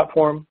Chromium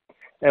platform.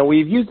 And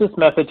we've used this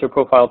method to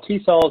profile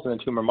T cells in the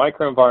tumor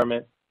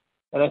microenvironment.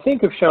 And I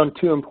think have shown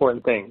 2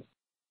 important things.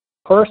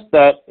 First,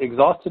 that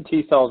exhausted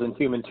T cells in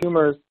human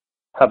tumors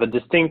have a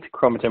distinct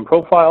chromatin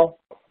profile.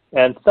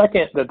 And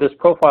second, that this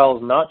profile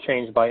is not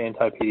changed by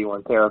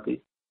anti-PD-1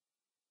 therapy.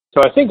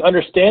 So I think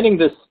understanding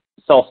this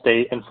cell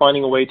state and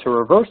finding a way to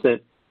reverse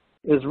it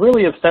is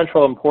really of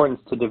central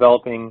importance to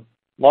developing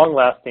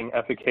long-lasting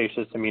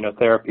efficacious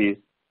immunotherapies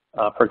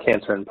for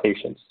cancer in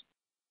patients.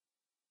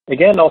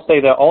 Again, I'll say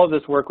that all of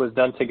this work was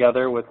done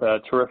together with a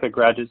terrific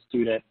graduate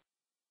student,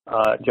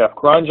 Jeff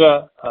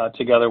Granja,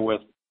 together with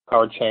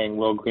Howard Chang,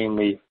 Will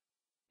Greenleaf,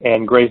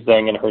 and Grace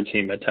Zhang and her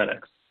team at 10x.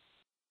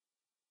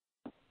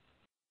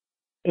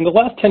 In the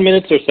last 10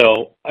 minutes or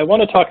so, I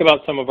want to talk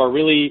about some of our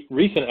really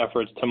recent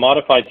efforts to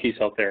modify T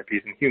cell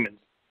therapies in humans.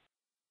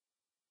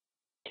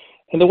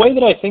 And the way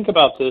that I think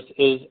about this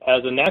is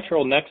as a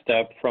natural next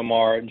step from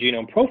our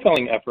genome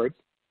profiling efforts,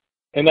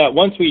 and that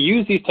once we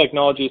use these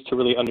technologies to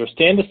really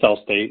understand the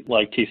cell state,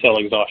 like T cell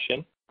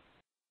exhaustion,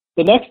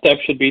 the next step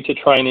should be to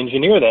try and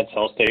engineer that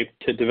cell state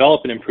to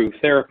develop and improve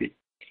therapy.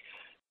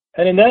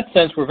 And in that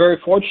sense, we're very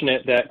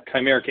fortunate that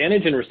chimeric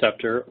antigen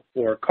receptor,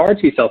 or CAR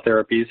T cell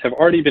therapies, have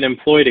already been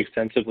employed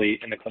extensively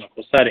in the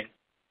clinical setting.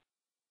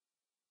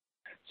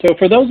 So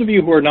for those of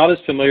you who are not as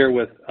familiar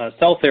with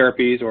cell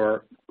therapies,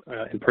 or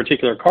in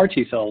particular CAR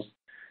T cells,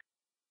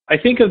 I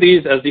think of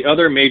these as the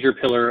other major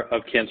pillar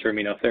of cancer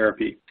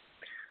immunotherapy.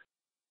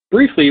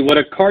 Briefly, what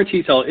a CAR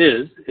T cell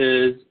is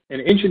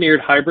an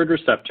engineered hybrid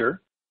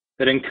receptor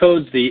that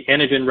encodes the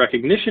antigen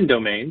recognition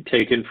domain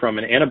taken from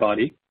an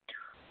antibody,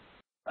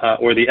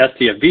 or the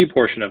scFv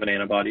portion of an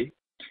antibody,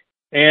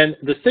 and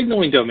the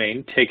signaling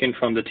domain taken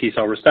from the T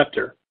cell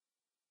receptor.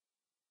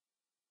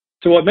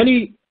 So what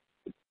many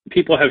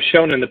people have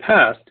shown in the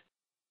past,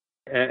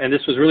 and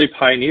this was really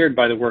pioneered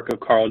by the work of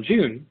Carl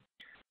June,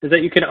 is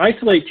that you can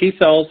isolate T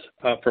cells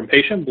from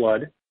patient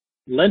blood,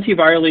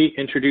 lentivirally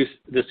introduce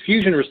this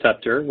fusion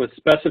receptor with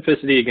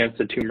specificity against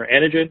the tumor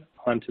antigen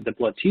onto the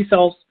blood T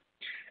cells,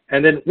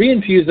 and then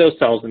reinfuse those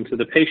cells into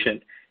the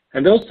patient.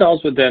 And those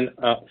cells would then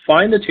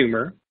find the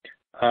tumor,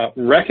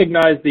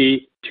 recognize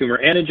the tumor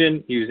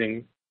antigen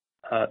using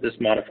this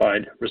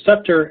modified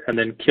receptor and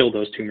then kill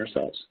those tumor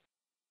cells.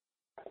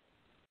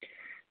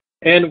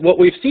 And what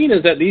we've seen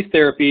is that these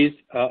therapies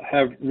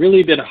have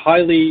really been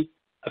highly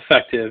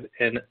effective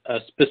in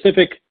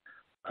specific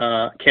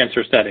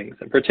cancer settings,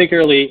 and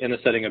particularly in the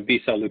setting of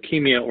B-cell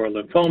leukemia or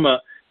lymphoma,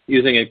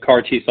 using a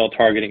CAR T-cell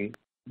targeting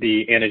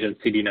the antigen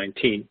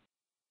CD19.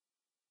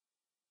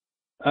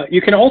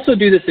 You can also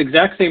do this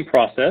exact same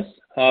process,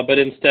 but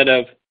instead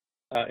of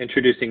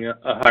introducing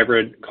a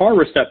hybrid CAR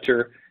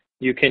receptor,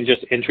 you can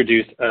just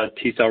introduce a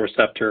T-cell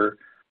receptor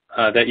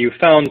that you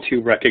found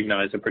to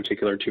recognize a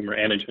particular tumor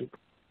antigen.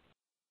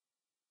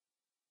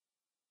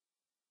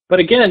 But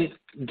again,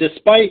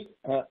 despite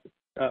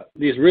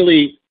these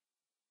really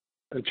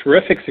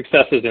terrific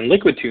successes in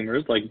liquid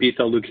tumors like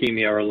B-cell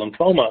leukemia or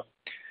lymphoma,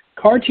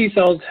 CAR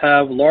T-cells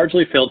have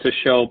largely failed to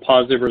show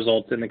positive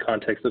results in the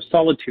context of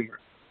solid tumors.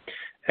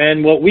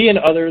 And what we and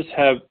others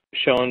have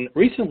shown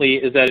recently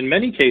is that in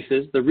many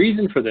cases, the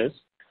reason for this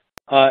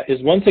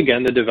is once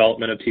again the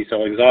development of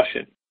T-cell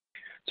exhaustion.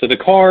 So the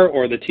CAR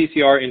or the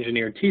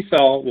TCR-engineered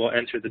T-cell will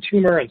enter the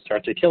tumor and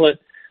start to kill it,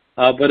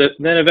 but it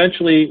then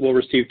eventually will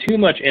receive too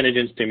much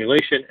antigen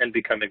stimulation and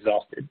become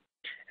exhausted,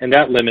 and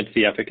that limits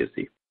the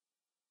efficacy.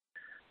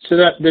 So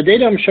that the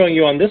data I'm showing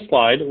you on this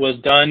slide was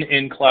done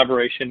in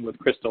collaboration with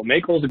Crystal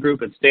Makel's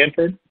group at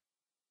Stanford.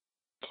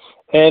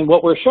 And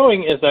what we're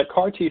showing is that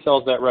CAR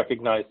T-cells that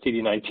recognize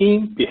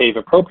CD19 behave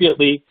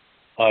appropriately,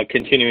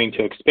 continuing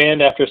to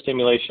expand after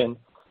stimulation,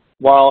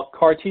 while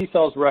CAR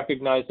T-cells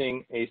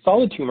recognizing a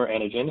solid tumor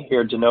antigen,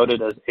 here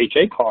denoted as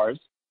HA CARs,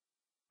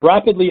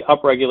 rapidly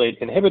upregulate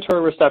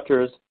inhibitory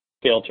receptors,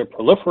 fail to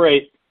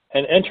proliferate,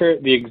 and enter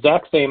the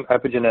exact same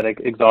epigenetic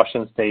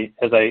exhaustion state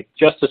as I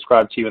just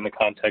described to you in the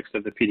context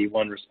of the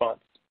PD-1 response.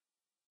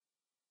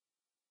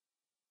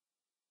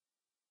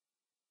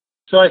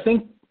 So I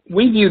think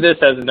we view this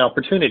as an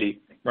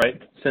opportunity,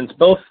 right? Since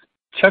both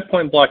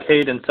checkpoint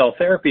blockade and cell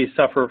therapy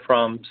suffer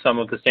from some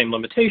of the same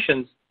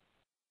limitations,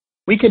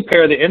 we could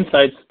pair the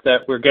insights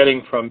that we're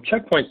getting from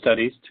checkpoint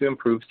studies to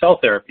improve cell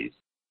therapies,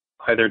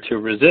 either to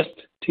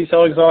resist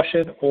T-cell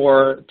exhaustion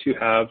or to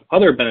have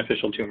other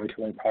beneficial tumor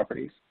killing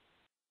properties.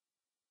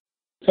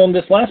 So in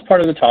this last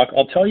part of the talk,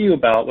 I'll tell you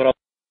about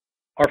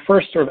our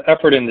first sort of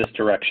effort in this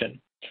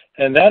direction,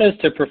 and that is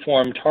to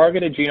perform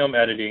targeted genome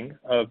editing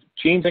of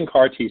genes in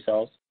CAR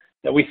T-cells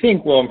that we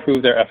think will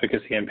improve their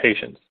efficacy in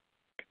patients.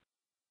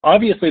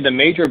 Obviously, the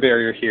major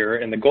barrier here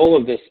and the goal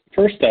of this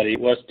first study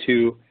was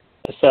to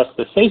assess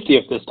the safety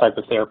of this type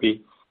of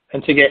therapy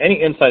and to get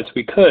any insights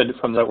we could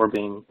from that were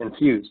being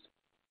infused.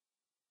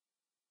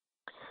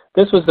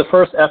 This was the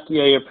first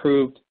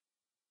FDA-approved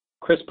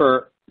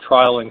CRISPR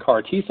trial in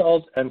CAR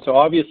T-cells, and so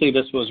obviously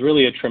this was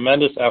really a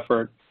tremendous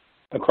effort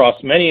across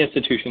many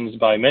institutions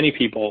by many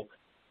people,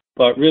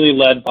 but really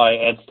led by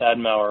Ed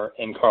Stadmauer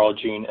and Carl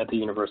June at the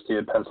University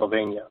of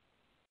Pennsylvania.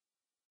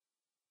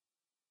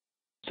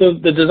 So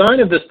the design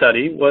of this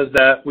study was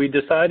that we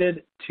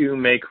decided to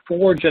make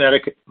 4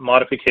 genetic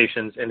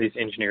modifications in these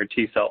engineered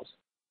T-cells.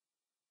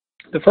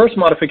 The first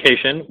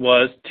modification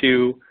was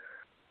to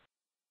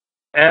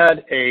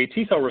add a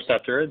T-cell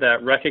receptor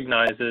that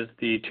recognizes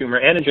the tumor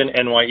antigen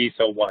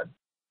NY-ESO-1,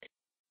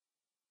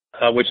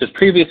 which has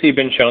previously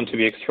been shown to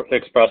be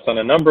expressed on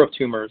a number of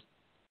tumors,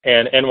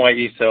 and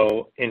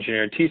NY-ESO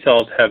engineered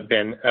T-cells have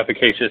been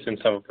efficacious in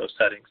some of those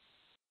settings.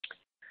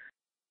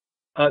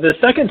 The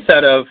second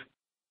set of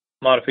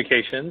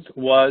modifications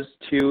was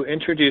to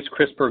introduce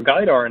CRISPR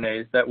guide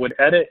RNAs that would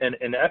edit and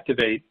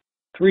inactivate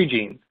 3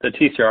 genes, the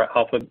TCR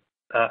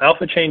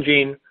alpha chain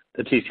gene,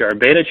 the TCR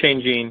beta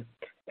chain gene,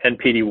 and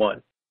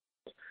PD-1.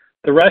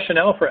 The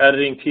rationale for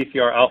editing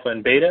TCR alpha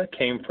and beta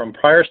came from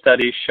prior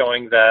studies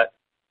showing that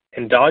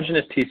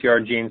endogenous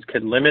TCR genes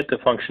could limit the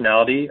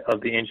functionality of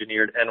the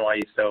engineered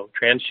NY-ESO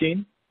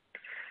transgene.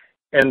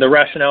 And the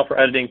rationale for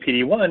editing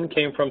PD-1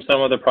 came from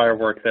some of the prior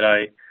work that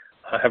I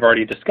have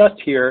already discussed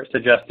here,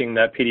 suggesting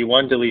that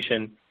PD-1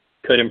 deletion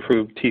could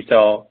improve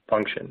T-cell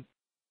function.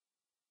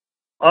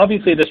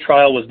 Obviously, this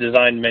trial was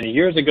designed many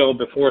years ago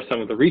before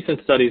some of the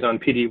recent studies on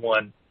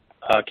PD-1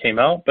 came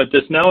out, but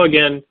this now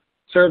again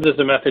serves as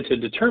a method to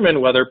determine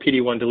whether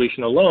PD-1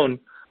 deletion alone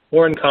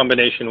or in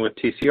combination with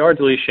TCR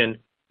deletion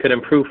could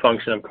improve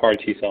function of CAR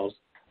T-cells.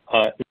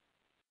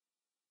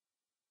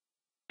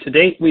 To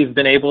date, we've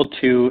been able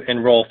to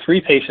enroll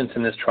 3 patients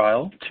in this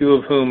trial, 2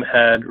 of whom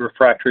had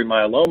refractory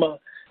myeloma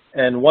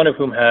and 1 of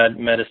whom had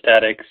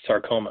metastatic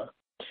sarcoma.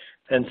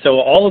 And so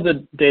all of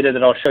the data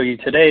that I'll show you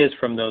today is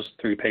from those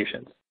 3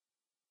 patients.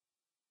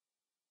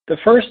 The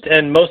first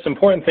and most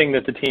important thing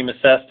that the team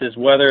assessed is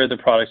whether the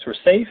products were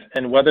safe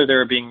and whether they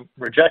were being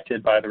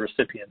rejected by the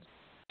recipients.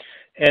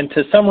 And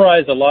to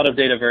summarize a lot of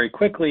data very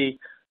quickly,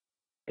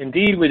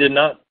 indeed, we did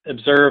not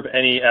observe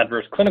any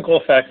adverse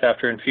clinical effects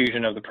after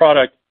infusion of the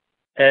product,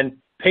 and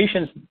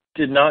patients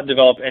did not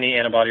develop any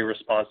antibody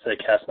response to the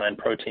Cas9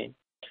 protein.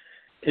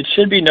 It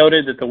should be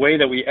noted that the way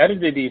that we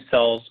edited these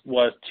cells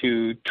was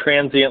to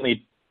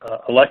transiently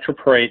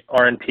electroporate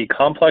RNP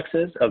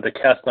complexes of the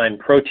Cas9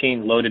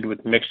 protein loaded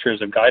with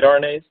mixtures of guide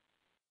RNAs.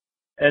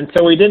 And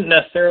so we didn't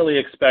necessarily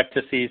expect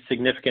to see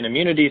significant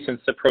immunity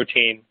since the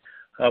protein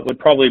would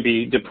probably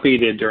be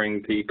depleted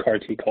during the CAR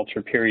T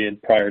culture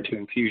period prior to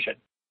infusion.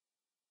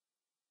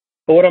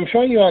 But what I'm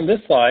showing you on this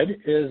slide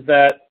is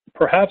that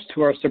perhaps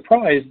to our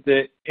surprise,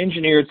 the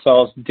engineered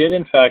cells did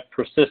in fact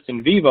persist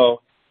in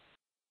vivo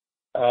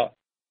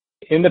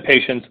in the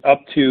patients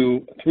up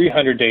to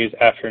 300 days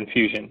after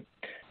infusion,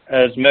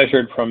 as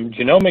measured from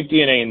genomic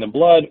DNA in the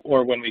blood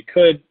or when we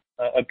could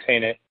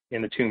obtain it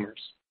in the tumors.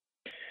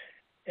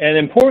 And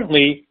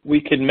importantly,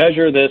 we could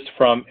measure this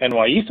from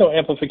NY-ESO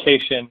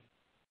amplification,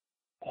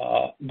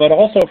 but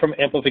also from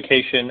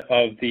amplification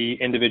of the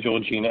individual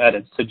gene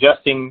edits,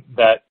 suggesting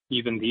that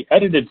even the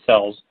edited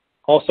cells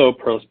also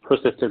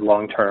persisted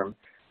long-term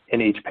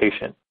in each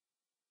patient.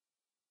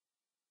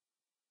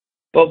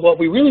 But what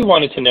we really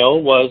wanted to know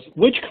was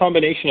which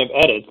combination of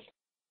edits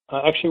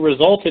actually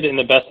resulted in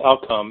the best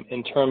outcome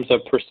in terms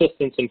of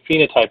persistence and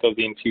phenotype of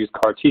the infused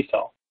CAR T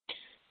cell.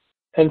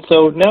 And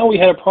so now we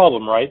had a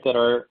problem, right, that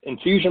our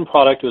infusion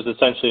product was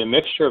essentially a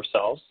mixture of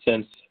cells,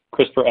 since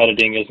CRISPR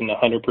editing isn't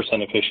 100%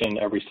 efficient in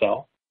every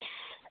cell.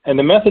 And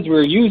the methods we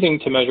were using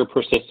to measure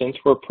persistence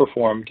were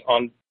performed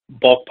on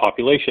bulk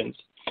populations.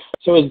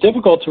 So it was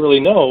difficult to really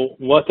know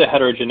what the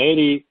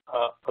heterogeneity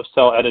of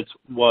cell edits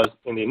was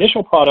in the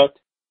initial product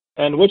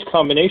and which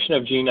combination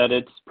of gene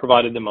edits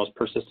provided the most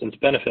persistence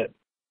benefit.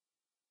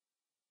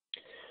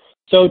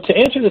 So to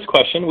answer this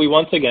question, we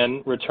once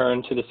again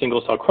returned to the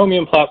single-cell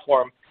Chromium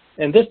platform,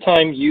 and this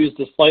time used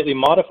a slightly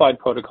modified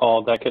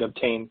protocol that could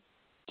obtain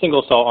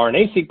single-cell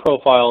RNA-seq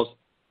profiles,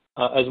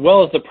 as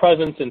well as the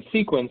presence and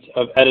sequence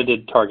of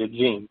edited target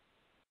genes.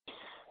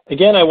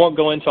 Again, I won't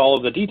go into all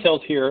of the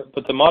details here,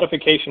 but the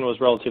modification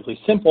was relatively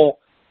simple,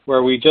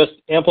 where we just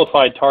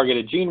amplified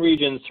targeted gene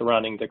regions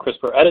surrounding the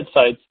CRISPR edit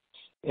sites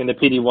in the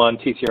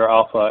PD-1, TCR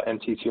alpha, and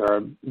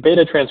TCR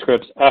beta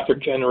transcripts after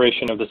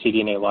generation of the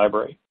cDNA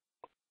library.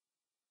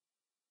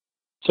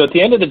 So at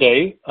the end of the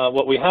day,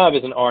 what we have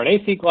is an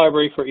RNA-seq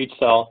library for each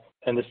cell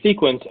and the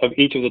sequence of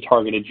each of the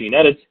targeted gene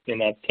edits in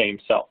that same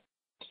cell.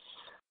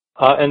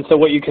 And so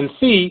what you can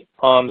see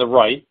on the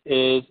right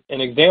is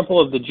an example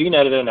of the gene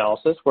edit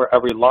analysis where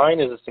every line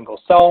is a single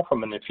cell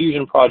from an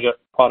infusion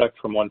product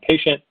from one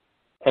patient,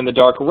 and the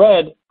dark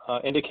red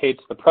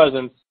indicates the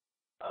presence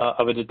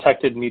of a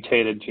detected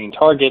mutated gene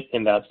target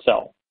in that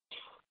cell.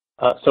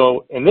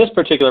 So in this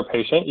particular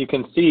patient, you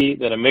can see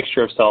that a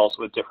mixture of cells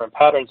with different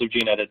patterns of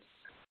gene edits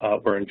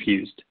were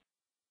infused.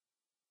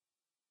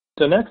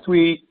 So next,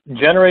 we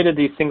generated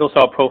these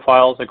single-cell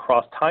profiles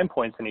across time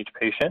points in each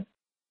patient.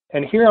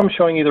 And here I'm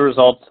showing you the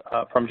results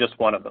from just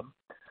one of them.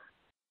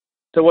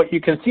 So what you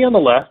can see on the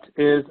left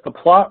is a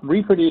plot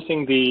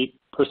reproducing the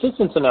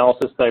persistence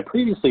analysis that I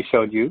previously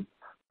showed you,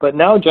 but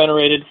now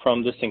generated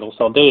from the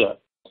single-cell data.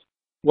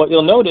 What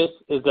you'll notice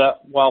is that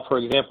while, for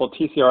example,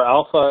 TCR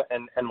alpha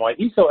and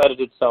NY-ESO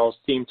edited cells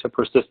seem to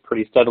persist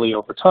pretty steadily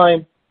over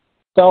time,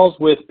 cells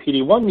with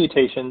PD-1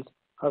 mutations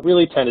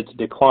really tended to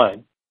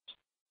decline.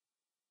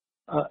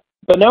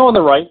 But now on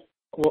the right,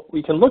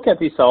 we can look at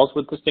these cells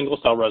with the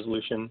single-cell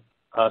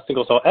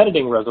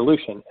editing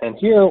resolution. And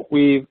here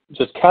we've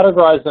just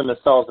categorized them as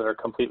cells that are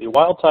completely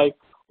wild type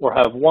or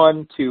have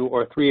 1, 2,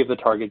 or 3 of the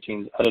target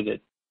genes edited.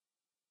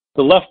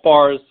 The left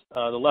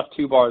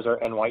two bars are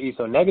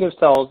NY-ESO negative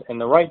cells, and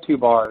the right two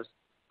bars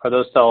are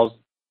those cells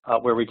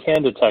where we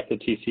can detect the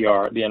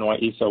TCR, the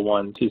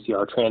NY-ESO1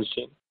 TCR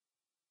transgene.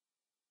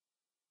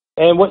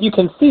 And what you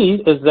can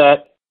see is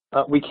that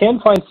we can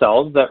find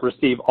cells that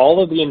receive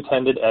all of the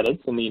intended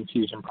edits in the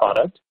infusion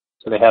product.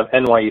 So they have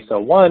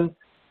NY-ESO1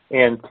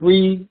 and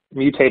 3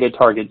 mutated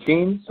target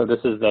genes. So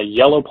this is the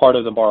yellow part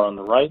of the bar on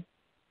the right.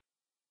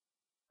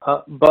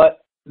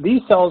 But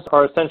these cells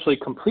are essentially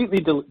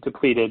completely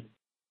depleted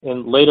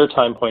in later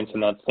time points in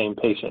that same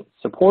patient,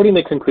 supporting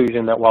the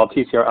conclusion that while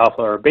TCR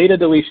alpha or beta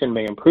deletion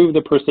may improve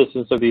the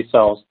persistence of these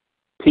cells,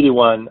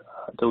 PD-1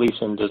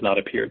 deletion does not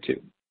appear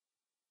to.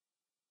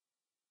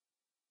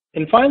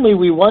 And finally,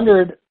 we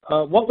wondered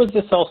what was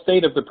the cell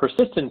state of the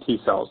persistent T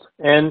cells,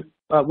 and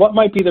what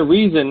might be the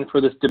reason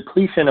for this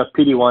depletion of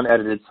PD-1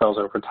 edited cells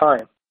over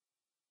time.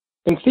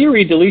 In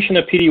theory, deletion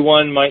of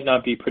PD-1 might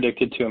not be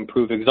predicted to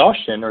improve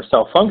exhaustion or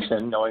cell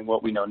function, knowing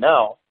what we know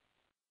now,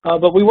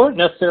 but we weren't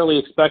necessarily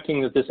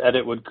expecting that this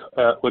edit would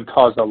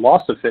cause a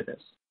loss of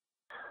fitness.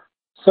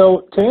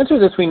 So to answer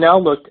this, we now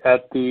looked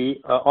at the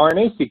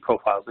RNA-seq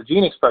profiles, the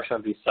gene expression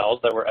of these cells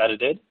that were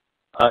edited,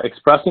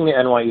 expressing the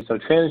NY-ESO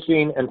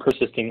transgene and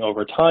persisting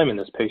over time in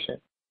this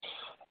patient.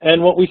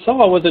 And what we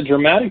saw was a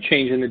dramatic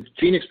change in the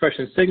gene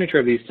expression signature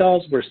of these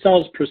cells, where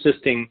cells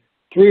persisting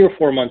 3 or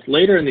 4 months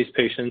later in these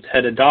patients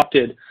had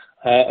adopted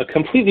a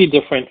completely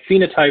different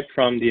phenotype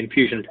from the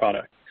infusion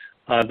product,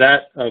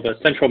 that of a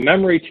central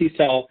memory T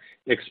cell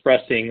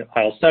expressing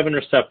IL-7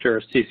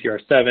 receptor,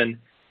 CCR7,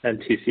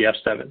 and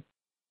TCF7.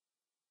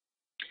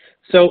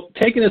 So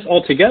taking this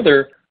all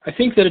together, I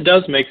think that it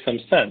does make some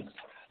sense.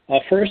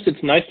 First,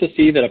 it's nice to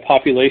see that a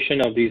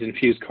population of these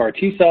infused CAR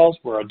T cells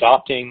were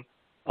adopting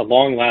a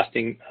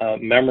long-lasting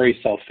memory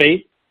cell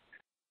fate.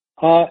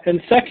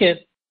 And second,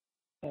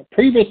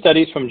 previous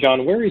studies from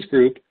John Ware's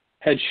group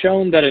had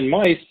shown that in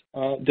mice,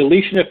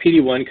 deletion of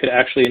PD-1 could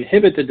actually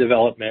inhibit the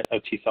development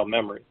of T-cell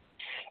memory.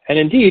 And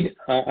indeed,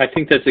 I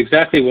think that's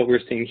exactly what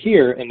we're seeing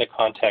here in the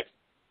context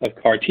of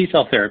CAR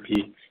T-cell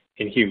therapy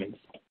in humans.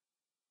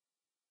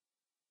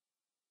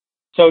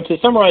 So to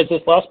summarize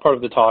this last part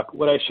of the talk,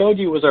 what I showed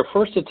you was our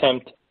first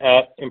attempt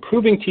at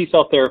improving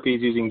T-cell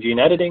therapies using gene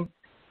editing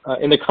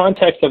in the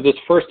context of this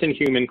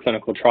first-in-human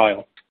clinical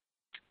trial.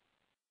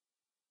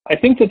 I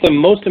think that the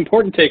most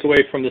important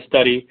takeaway from the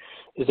study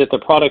is that the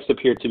products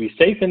appeared to be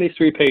safe in these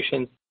 3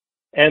 patients,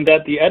 and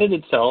that the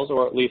edited cells,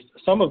 or at least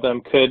some of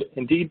them, could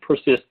indeed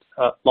persist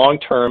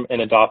long-term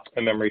and adopt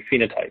a memory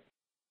phenotype.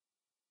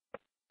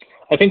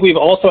 I think we've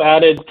also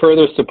added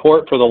further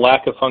support for the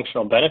lack of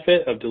functional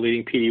benefit of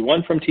deleting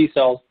PD-1 from T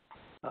cells,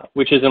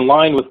 which is in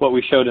line with what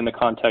we showed in the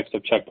context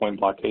of checkpoint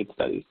blockade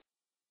studies.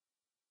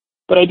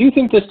 But I do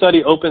think this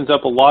study opens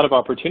up a lot of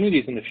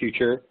opportunities in the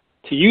future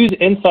to use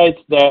insights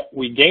that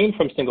we gain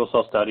from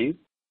single-cell studies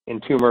in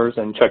tumors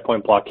and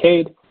checkpoint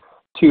blockade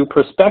to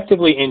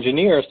prospectively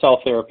engineer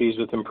cell therapies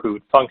with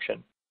improved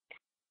function.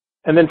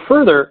 And then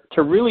further,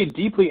 to really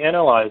deeply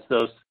analyze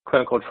those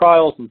clinical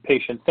trials and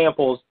patient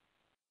samples,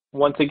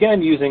 once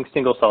again using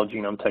single-cell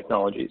genome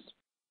technologies.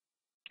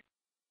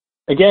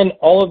 Again,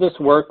 all of this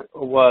work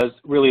was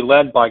really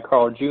led by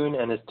Carl June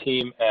and his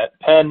team at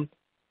Penn,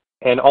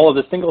 and all of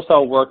the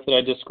single-cell work that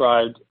I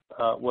described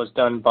was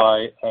done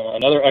by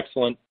another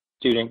excellent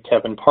student,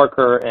 Kevin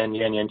Parker, and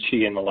Yan Chi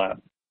in the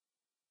lab.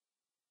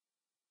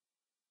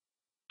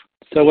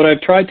 So what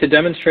I've tried to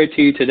demonstrate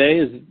to you today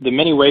is the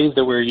many ways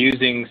that we're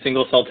using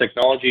single-cell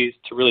technologies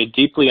to really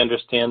deeply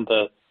understand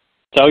the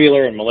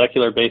cellular and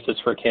molecular basis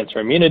for cancer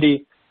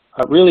immunity,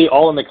 really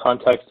all in the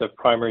context of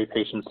primary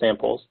patient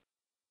samples.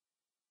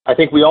 I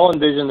think we all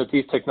envision that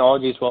these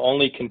technologies will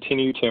only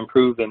continue to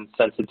improve in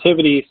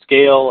sensitivity,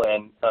 scale,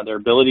 and their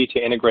ability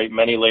to integrate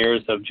many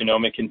layers of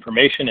genomic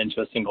information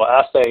into a single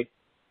assay.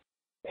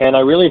 And I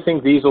really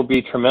think these will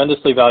be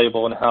tremendously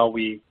valuable in how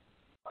we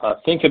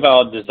think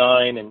about,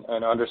 design, and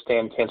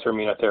understand cancer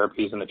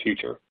immunotherapies in the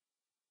future.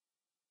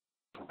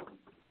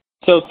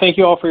 So thank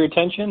you all for your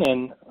attention,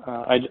 and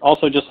I'd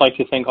also just like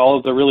to thank all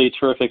of the really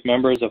terrific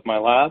members of my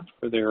lab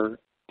for their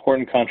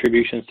important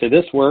contributions to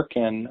this work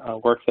and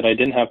work that I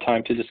didn't have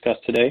time to discuss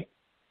today.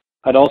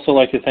 I'd also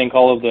like to thank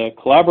all of the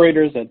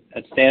collaborators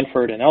at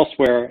Stanford and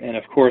elsewhere, and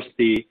of course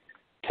the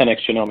 10x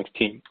Genomics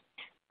team.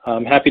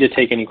 I'm happy to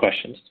take any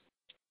questions.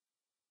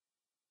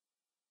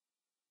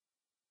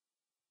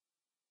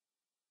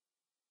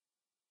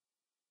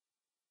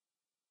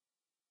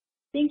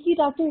 Thank you,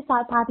 Dr.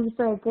 Satpathy,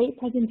 for a great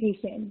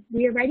presentation.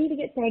 We are ready to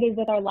get started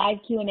with our live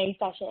Q&A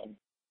session.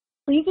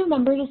 Please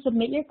remember to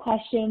submit your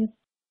questions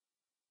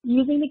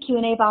using the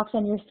Q&A box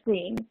on your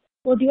screen.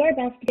 We'll do our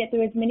best to get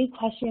through as many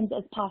questions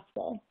as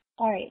possible.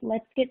 All right,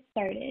 let's get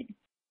started.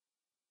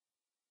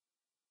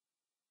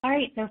 All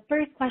right, so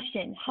first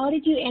question, how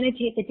did you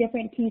annotate the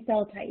different T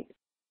cell types?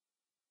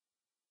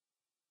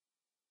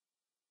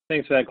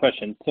 Thanks for that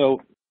question.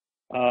 So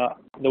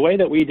the way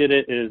that we did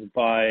it is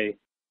by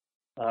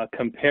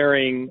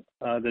comparing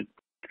the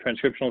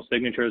transcriptional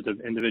signatures of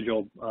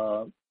individual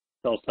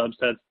cell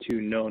subsets to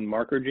known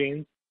marker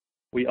genes.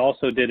 We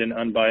also did an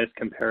unbiased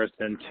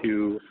comparison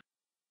to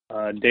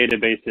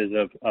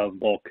databases of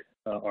bulk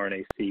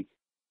RNA-seq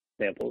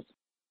samples.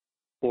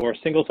 For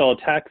single-cell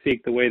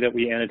ATAC-seq, the way that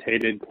we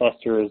annotated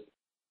clusters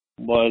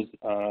was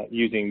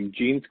using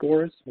gene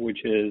scores,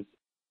 which is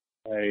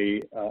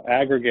a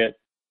aggregate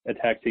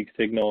ATAC-seq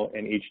signal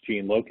in each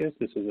gene locus.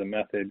 This is a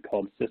method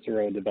called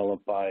Cicero,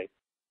 developed by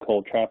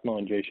Cole Trapnell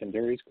and Jay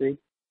Shanduri's group.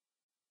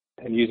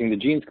 And using the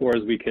gene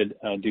scores, we could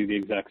do the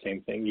exact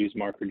same thing, use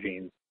marker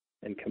genes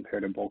and compare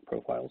to bulk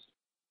profiles.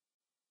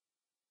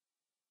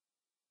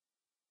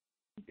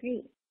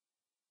 Great.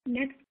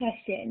 Next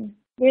question.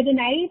 Were the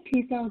naive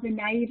T cells and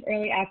naive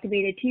early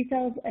activated T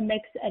cells a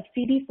mix of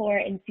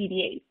CD4 and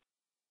CD8?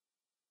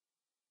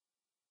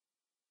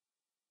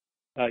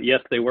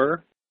 Yes, they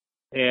were.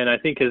 And I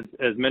think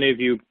as many of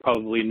you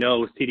probably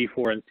know,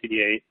 CD4 and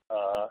CD8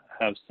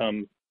 have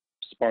some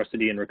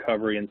sparsity and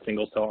recovery in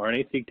single-cell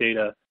RNA-seq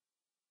data.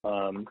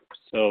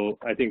 So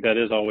I think that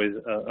is always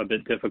a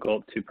bit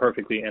difficult to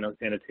perfectly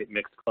annotate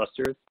mixed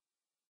clusters.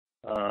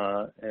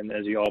 And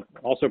as you all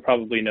also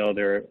probably know,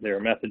 there are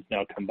methods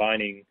now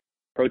combining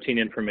protein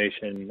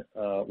information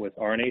with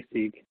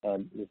RNA-seq.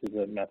 This is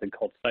a method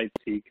called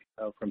sciteseq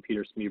from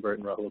Peter Smeebert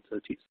and Rahul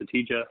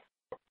Satija.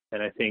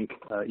 And I think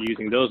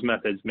using those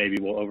methods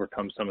maybe will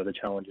overcome some of the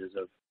challenges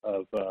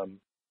of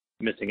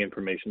missing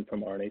information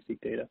from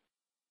RNA-seq data.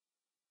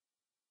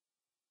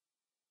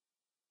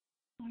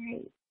 All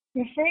right.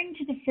 Referring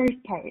to the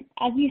first part,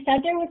 as you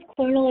said, there was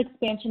clonal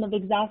expansion of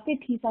exhausted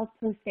T cells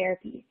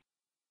post-therapy.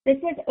 This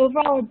was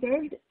overall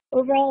observed,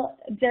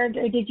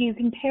 or did you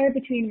compare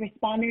between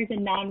responders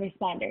and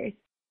non-responders?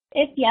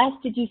 If yes,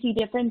 did you see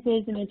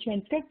differences in the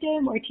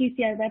transcriptome or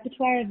TCR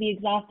repertoire of the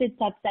exhausted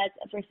subsets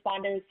of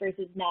responders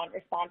versus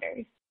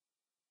non-responders?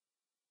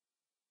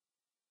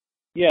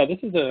 Yeah, this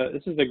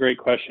is a great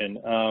question.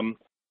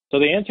 So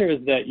the answer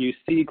is that you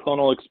see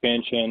clonal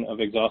expansion of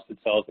exhausted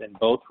cells in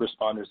both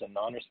responders and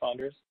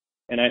non-responders.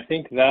 And I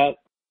think that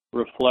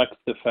reflects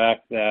the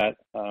fact that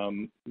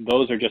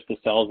those are just the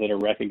cells that are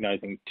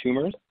recognizing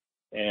tumors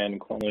and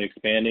clonally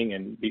expanding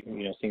and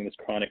seeing this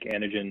chronic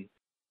antigen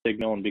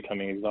signal and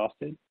becoming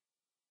exhausted.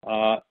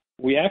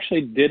 We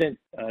actually didn't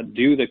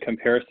do the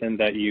comparison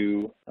that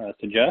you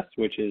suggest,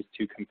 which is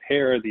to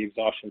compare the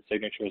exhaustion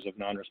signatures of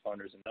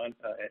non-responders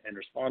and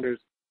responders.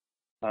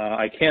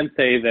 I can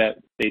say that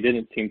they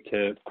didn't seem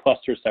to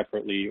cluster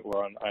separately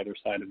or on either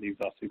side of the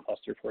exhausted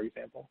cluster, for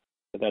example.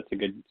 But that's a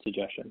good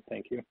suggestion.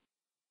 Thank you.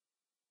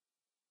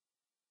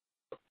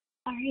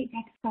 All right,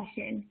 next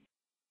question.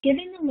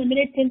 Given the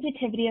limited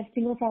sensitivity of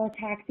single-cell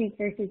ATAC-seq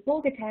versus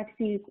bulk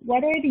ATAC-seq,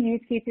 what are the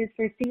use cases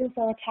for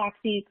single-cell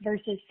ATAC-seq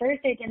versus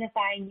first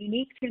identifying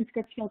unique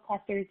transcriptional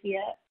clusters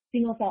via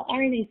single-cell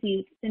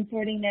RNA-seq and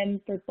sorting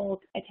them for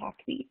bulk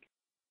ATAC-seq?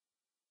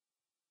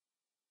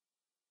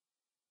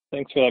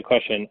 Thanks for that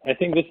question. I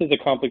think this is a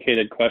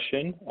complicated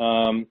question.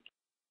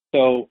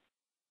 So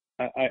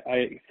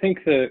I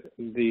think the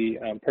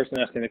person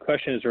asking the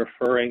question is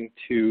referring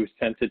to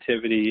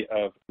sensitivity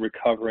of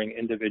recovering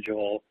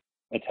individual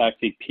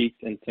ATAC-seq peaks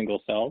in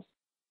single cells,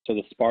 so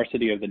the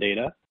sparsity of the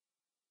data.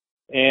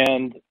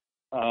 And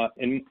I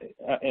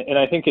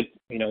think it's,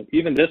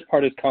 even this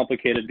part is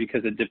complicated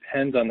because it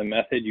depends on the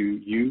method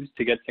you use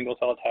to get single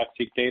cell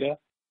ATAC-seq data.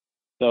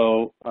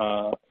 So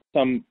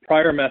some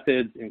prior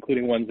methods,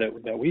 including ones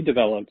that we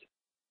developed,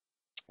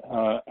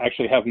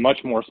 actually have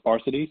much more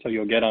sparsity. So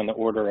you'll get on the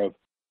order of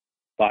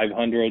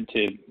 500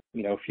 to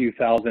a few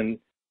thousand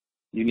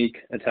unique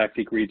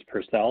ATAC-seq reads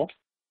per cell.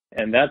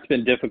 And that's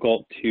been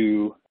difficult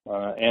to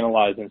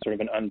analyze in sort of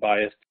an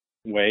unbiased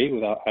way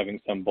without having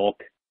some bulk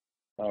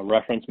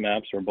reference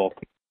maps or bulk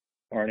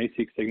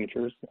RNA-seq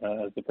signatures,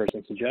 as the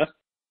person suggests.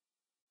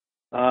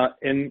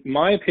 In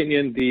my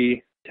opinion,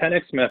 the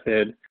 10x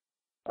method,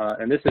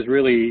 and this is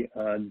really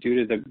due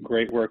to the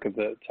great work of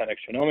the 10x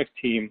Genomics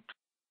team,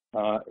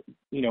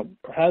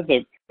 has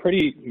a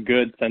pretty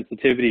good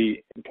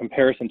sensitivity in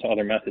comparison to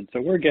other methods.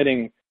 So we're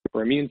getting,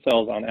 for immune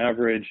cells on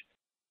average,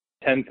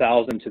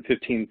 10,000 to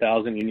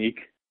 15,000 unique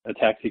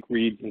ATAC-seq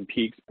reads and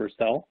peaks per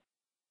cell.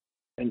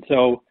 And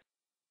so,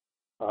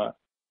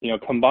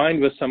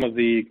 combined with some of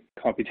the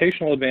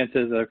computational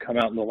advances that have come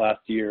out in the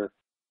last year,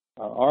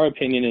 our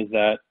opinion is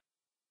that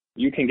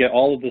you can get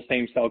all of the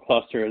same cell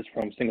clusters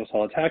from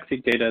single-cell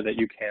ATAC-seq data that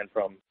you can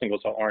from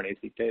single-cell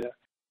RNA-seq data.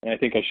 And I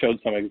think I showed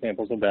some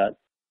examples of that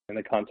in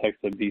the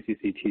context of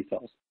BCC T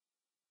cells.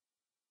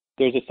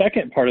 There's a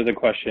second part of the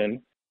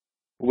question,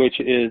 which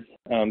is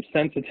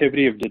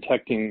sensitivity of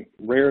detecting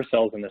rare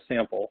cells in the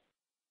sample.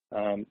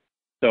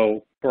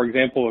 So, for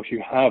example, if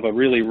you have a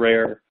really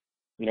rare,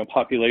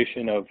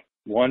 population of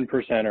 1%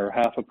 or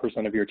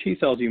 0.5% of your T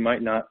cells, you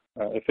might not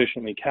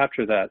efficiently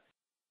capture that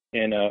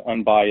in an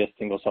unbiased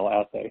single-cell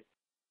assay.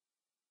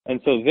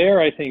 And so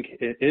there, I think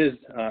it is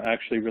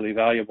actually really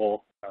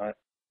valuable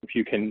if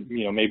you can,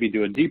 maybe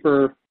do a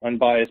deeper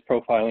unbiased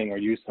profiling or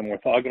use some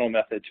orthogonal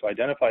method to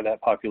identify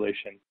that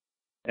population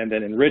and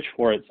then enrich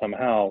for it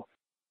somehow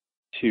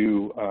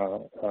to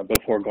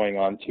before going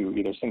on to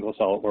either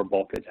single-cell or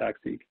bulk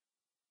ATAC-seq.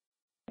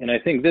 And I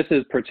think this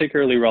is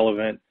particularly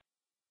relevant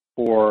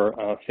for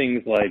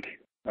things like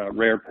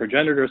rare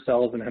progenitor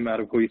cells in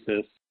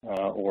hematopoiesis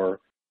or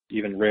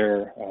even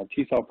rare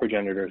T-cell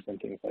progenitors and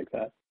things like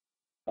that.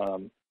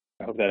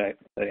 I hope that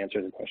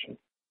answered the question.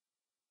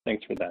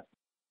 Thanks for that.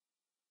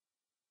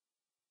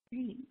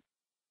 Great.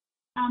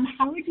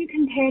 How would you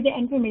compare the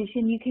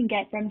information you can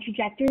get from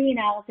trajectory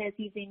analysis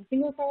using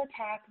single-cell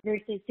ATAC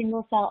versus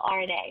single-cell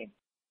RNA?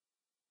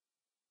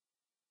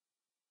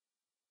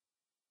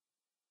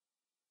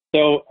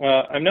 So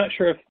I'm not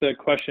sure if the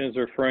question is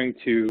referring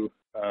to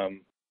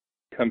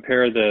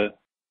compare the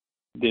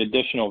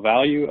additional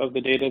value of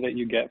the data that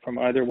you get from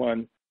either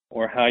one,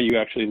 or how you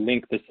actually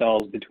link the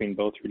cells between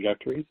both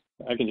trajectories.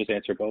 I can just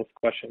answer both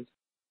questions.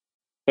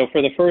 So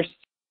for the first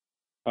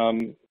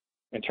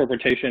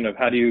interpretation of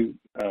how do you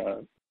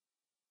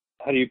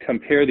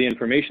compare the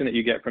information that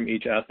you get from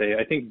each assay,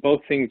 I think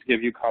both things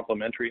give you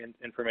complementary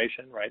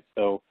information, right?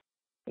 So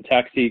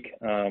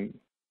ATAC-seq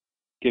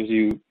gives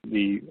you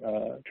the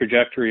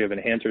trajectory of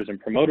enhancers and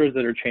promoters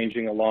that are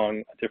changing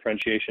along a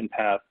differentiation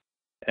path,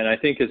 and I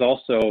think is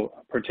also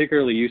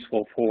particularly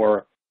useful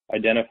for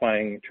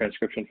identifying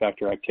transcription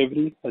factor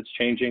activity that's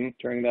changing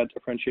during that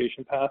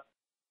differentiation path.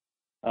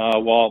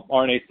 While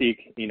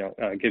RNA-seq,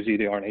 gives you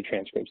the RNA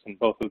transcripts, and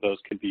both of those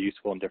could be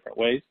useful in different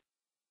ways.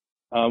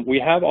 We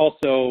have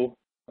also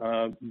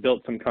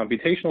built some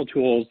computational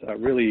tools,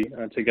 really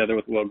together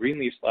with Will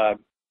Greenleaf's lab,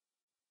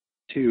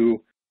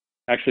 to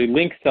actually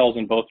link cells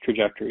in both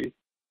trajectories.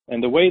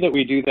 And the way that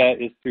we do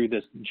that is through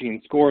this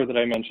gene score that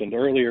I mentioned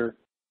earlier.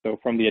 So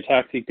from the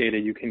ATAC-seq data,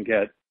 you can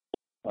get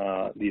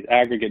these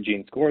aggregate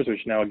gene scores,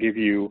 which now give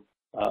you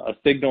a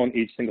signal in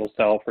each single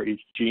cell for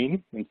each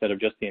gene instead of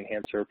just the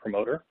enhancer or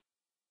promoter.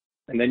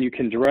 And then you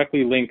can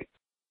directly link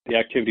the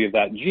activity of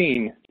that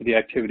gene to the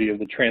activity of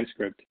the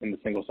transcript in the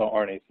single-cell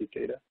RNA-seq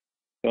data.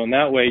 So in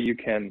that way, you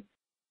can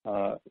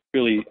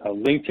really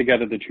link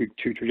together the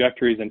two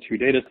trajectories and two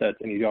data sets,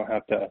 and you don't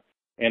have to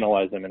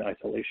analyze them in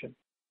isolation.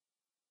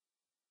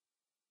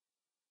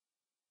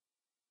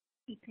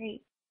 Okay,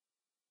 great.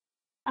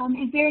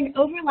 Is there an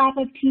overlap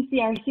of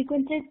TCR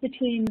sequences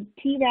between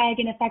Treg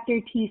and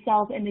effector T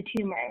cells in the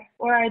tumor,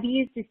 or are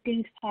these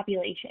distinct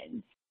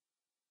populations?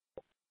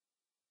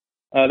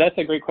 That's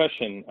a great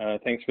question.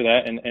 Thanks for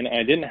that. And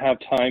I didn't have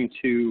time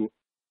to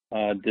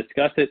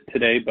discuss it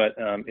today, but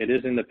it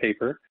is in the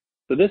paper.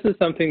 So this is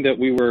something that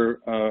we were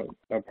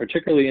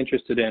particularly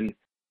interested in.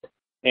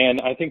 And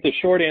I think the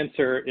short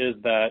answer is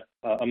that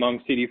among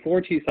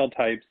CD4 T cell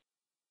types,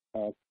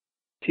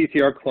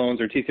 TCR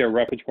clones or TCR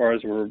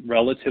repertoires were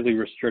relatively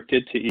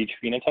restricted to each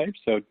phenotype.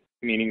 So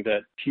meaning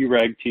that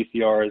Treg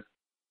TCRs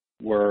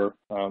were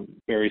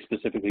very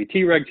specifically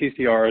Treg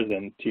TCRs,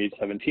 and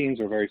Th17s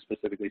were very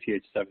specifically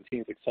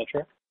Th17s,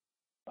 etc.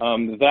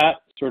 That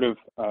sort of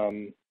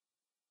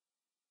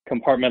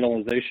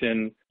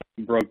compartmentalization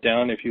broke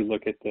down if you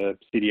look at the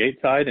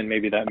CD8 side, and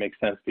maybe that makes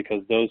sense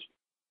because those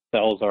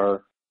cells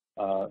are,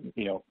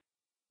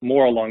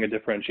 more along a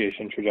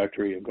differentiation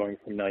trajectory of going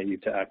from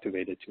naive to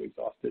activated to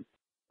exhausted.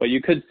 But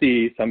you could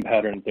see some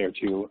patterns there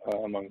too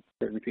among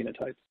certain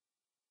phenotypes.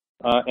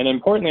 And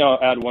importantly, I'll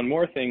add one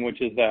more thing,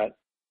 which is that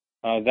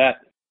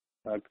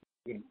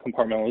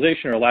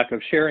compartmentalization or lack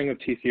of sharing of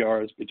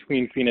TCRs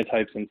between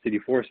phenotypes and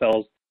CD4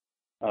 cells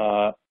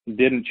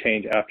didn't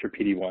change after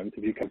PD-1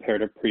 if you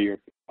compared a pre or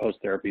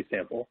post-therapy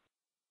sample,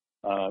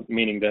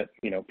 meaning that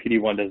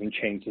PD-1 doesn't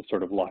change the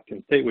sort of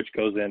locked-in state, which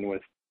goes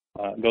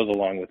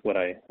along with what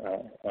I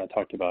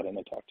talked about in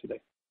the talk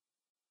today.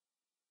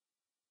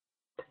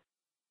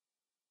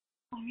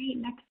 All right,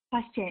 next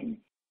question.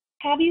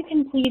 Have you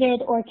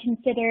completed or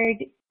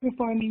considered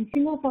performing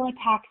single-cell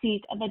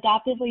ATAC-seq of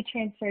adaptively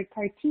transferred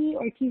CAR-T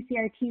or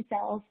TCR-T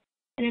cells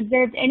and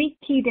observed any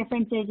key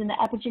differences in the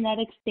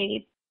epigenetic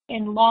state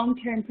in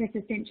long-term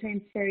persistent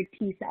transferred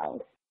T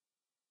cells?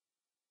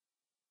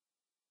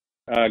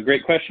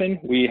 Great question.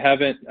 We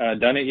haven't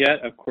done it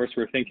yet. Of course,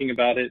 we're thinking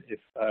about it.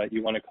 If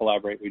you want to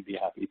collaborate, we'd be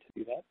happy to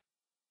do that.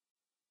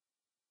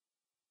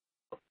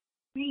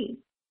 Great.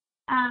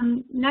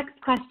 Next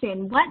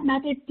question. What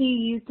methods do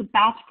you use to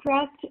batch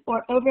correct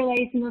or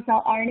overlay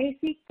single-cell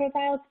RNA-seq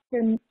profiles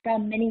from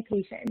many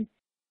patients?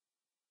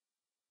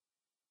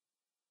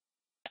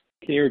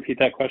 Can you repeat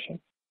that question?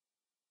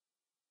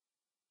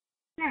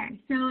 Sure.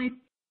 So it's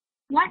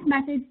what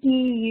methods do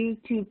you use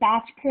to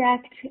batch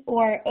correct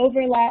or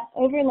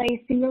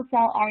overlay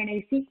single-cell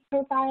RNA-seq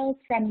profiles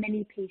from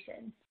many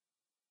patients?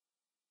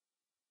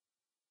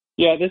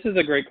 Yeah, this is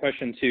a great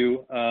question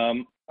too.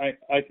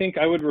 I think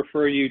I would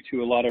refer you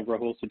to a lot of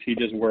Rahul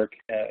Satij's work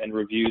and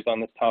reviews on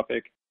this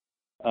topic.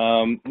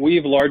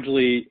 We've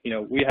largely,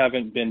 we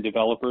haven't been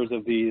developers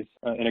of these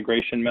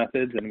integration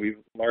methods, and we've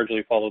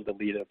largely followed the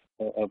lead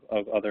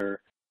of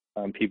other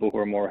people who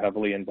are more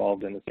heavily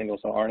involved in the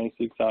single-cell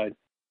RNA-seq side.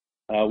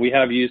 We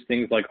have used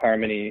things like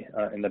Harmony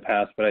in the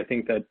past, but I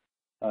think that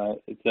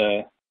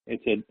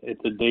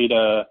it's a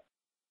data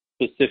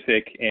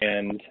specific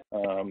and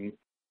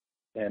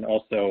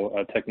also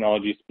a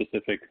technology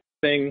specific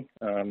thing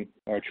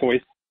or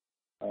choice.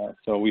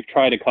 So we've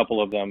tried a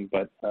couple of them,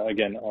 but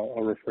again,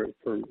 I'll refer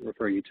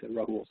you to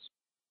Rahul's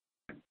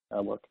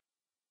work.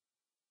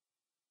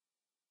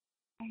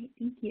 All right,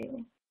 thank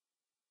you.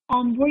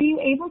 Were you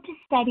able to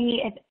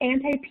study if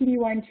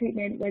anti-PD-1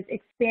 treatment was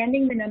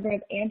expanding the number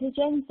of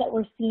antigens that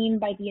were seen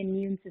by the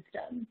immune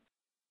system?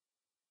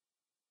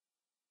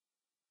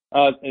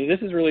 This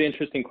is a really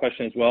interesting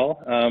question as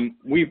well.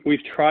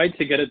 We've tried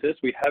to get at this.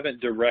 We haven't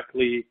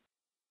directly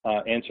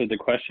answered the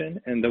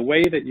question. And the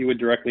way that you would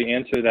directly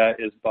answer that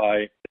is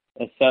by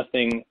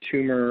assessing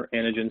tumor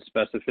antigen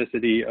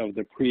specificity of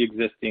the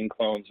pre-existing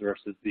clones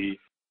versus the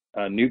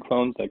new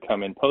clones that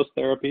come in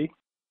post-therapy.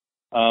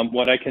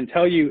 What I can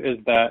tell you is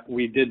that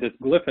we did this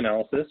glyph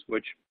analysis,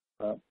 which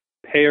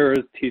pairs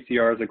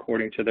TCRs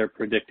according to their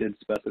predicted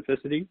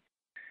specificity.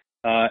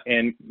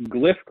 And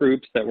glyph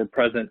groups that were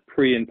present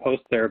pre and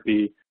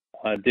post-therapy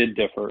did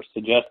differ,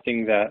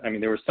 suggesting that,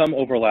 there was some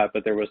overlap,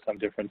 but there was some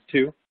difference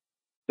too.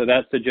 So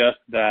that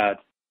suggests that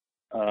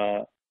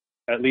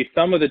at least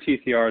some of the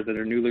TCRs that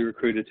are newly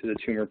recruited to the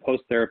tumor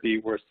post-therapy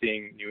were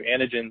seeing new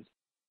antigens.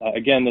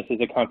 Again, this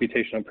is a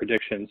computational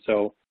prediction,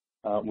 so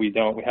we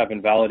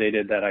haven't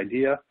validated that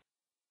idea.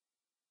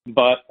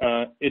 But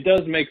it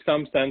does make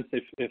some sense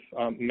if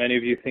many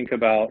of you think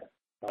about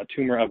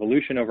tumor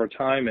evolution over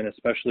time, and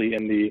especially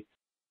in the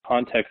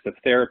context of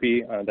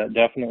therapy. That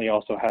definitely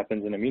also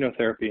happens in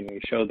immunotherapy, and we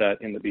showed that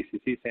in the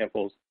BCC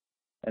samples.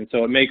 And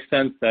so it makes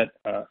sense that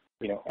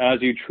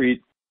as you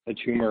treat a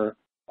tumor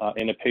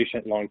in a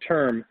patient long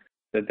term,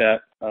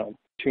 that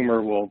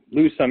tumor will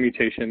lose some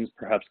mutations,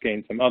 perhaps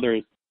gain some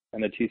others,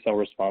 and the T cell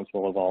response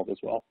will evolve as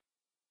well.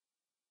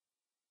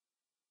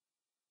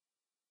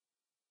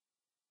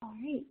 All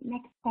right,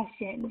 next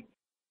question.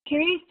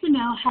 Curious to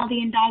know how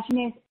the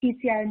endogenous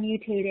PCR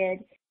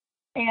mutated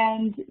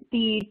and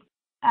the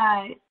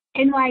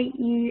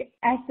NYESO1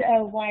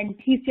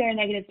 PCR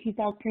negative T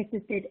cells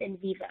persisted in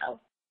vivo.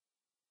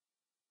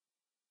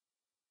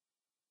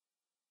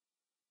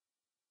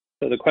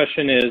 So the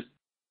question is,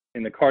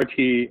 in the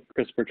CAR-T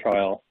CRISPR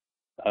trial,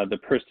 the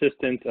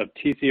persistence of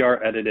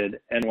TCR-edited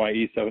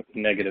NY-ESO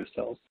negative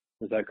cells.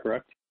 Is that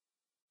correct?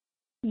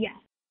 Yes.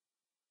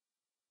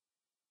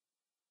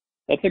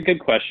 That's a good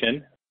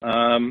question.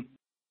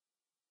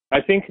 I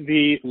think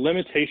the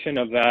limitation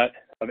of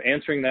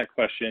answering that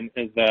question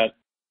is that,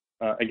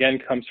 again,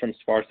 comes from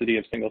sparsity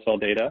of single-cell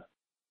data.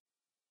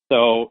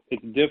 So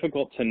it's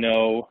difficult to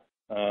know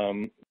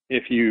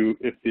if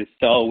the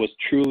cell was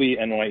truly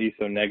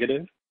NY-ESO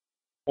negative,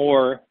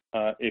 or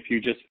if you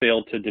just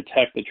failed to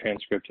detect the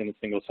transcript in a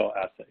single-cell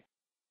assay.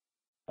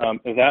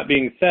 That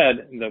being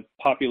said, the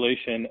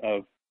population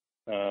of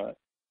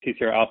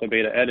TCR alpha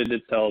beta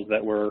edited cells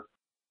that were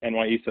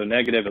NY-ESO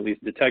negative, at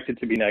least detected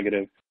to be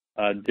negative,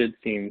 did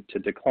seem to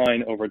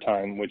decline over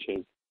time, which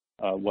is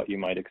what you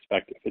might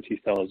expect if a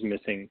T cell is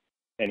missing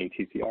any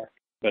TCR.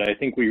 But I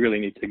think we really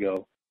need to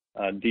go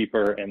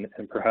deeper and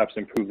perhaps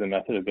improve the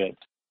method a bit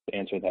to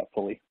answer that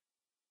fully.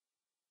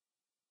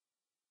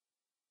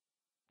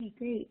 Okay,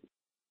 great.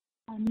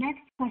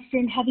 Next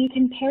question, have you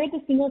compared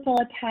the single-cell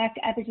attack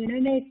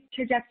epigenomics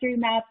trajectory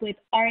map with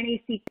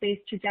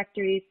RNA-seq-based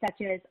trajectories such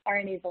as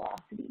RNA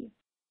velocity?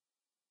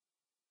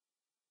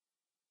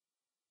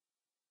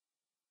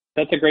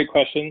 That's a great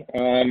question.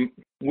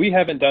 We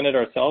haven't done it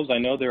ourselves. I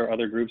know there are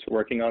other groups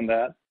working on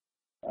that.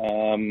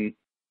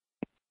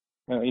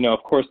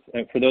 Of course,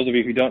 for those of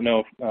you who don't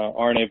know,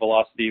 RNA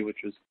velocity, which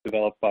was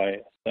developed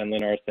by Sven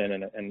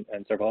Linnarsson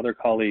and several other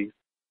colleagues,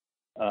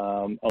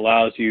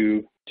 allows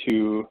you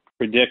to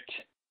predict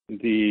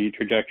the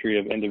trajectory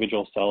of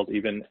individual cells,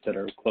 even that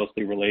are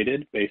closely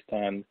related, based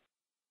on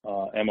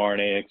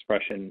mRNA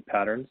expression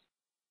patterns.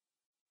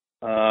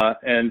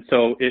 And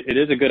so it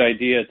is a good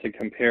idea to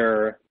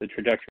compare the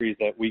trajectories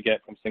that we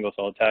get from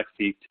single-cell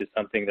ATAC-seq to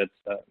something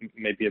that's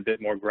maybe a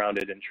bit more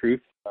grounded in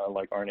truth,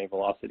 like RNA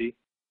velocity.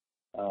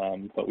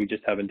 But we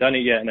just haven't done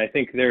it yet. And I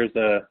think there's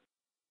a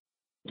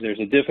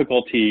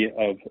difficulty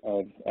of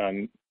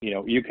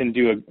you can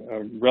do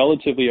a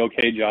relatively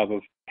okay job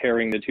of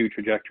pairing the two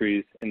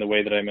trajectories in the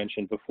way that I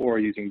mentioned before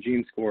using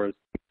gene scores,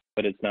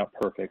 but it's not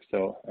perfect.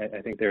 So I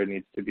think there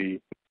needs to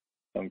be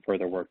some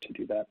further work to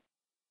do that.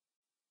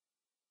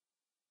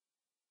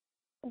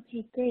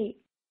 Okay, great.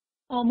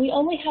 We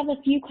only have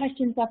a few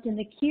questions left in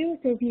the queue,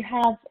 so if you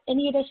have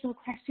any additional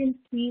questions,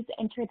 please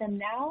enter them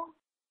now.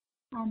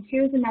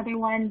 Here's another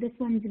one. This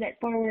one's a bit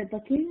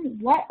forward-looking.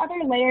 What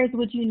other layers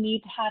would you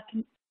need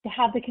to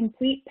have the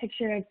complete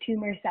picture of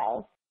tumor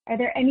cells? Are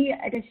there any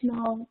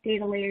additional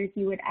data layers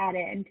you would add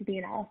into the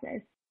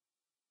analysis?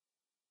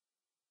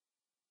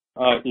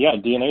 Yeah,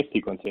 DNA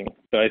sequencing.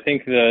 So I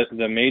think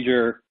the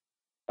major,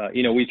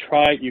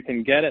 you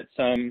can get at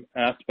some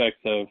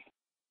aspects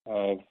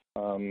of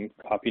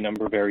copy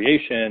number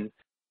variation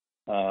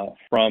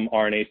from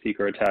RNA-seq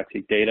or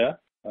ATAC-seq data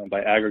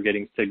by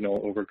aggregating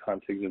signal over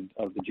contigs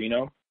of the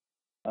genome.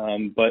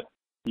 But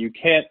you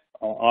can't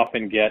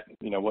often get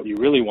what you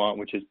really want,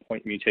 which is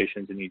point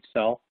mutations in each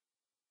cell.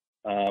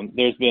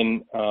 There's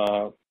been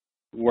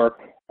work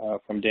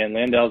from Dan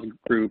Landau's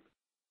group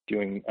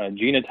doing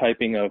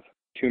genotyping of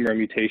tumor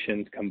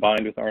mutations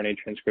combined with RNA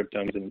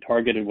transcriptomes in a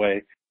targeted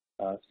way,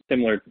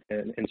 similar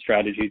in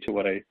strategy to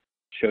what I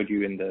showed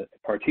you in the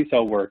CAR T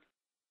cell work.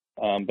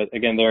 But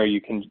again, there you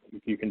can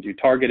do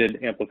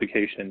targeted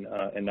amplification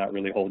and not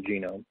really whole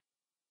genome.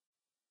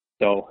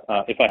 So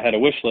if I had a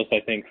wish list,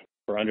 I think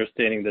for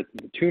understanding the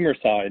tumor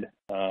side,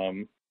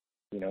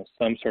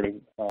 some sort of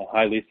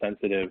highly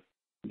sensitive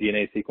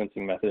DNA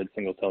sequencing method,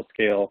 single cell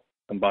scale,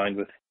 combined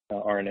with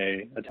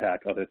RNA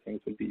attack, other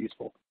things would be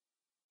useful.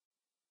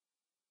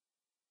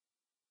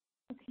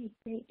 Okay,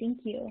 great, thank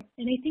you.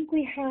 And I think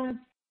we have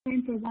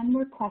time for one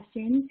more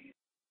question.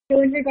 So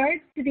in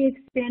regards to the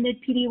expanded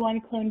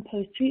PD-1 clone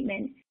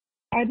post-treatment,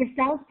 are the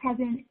cells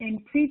present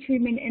in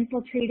pre-treatment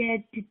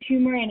infiltrated to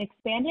tumor and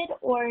expanded,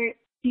 or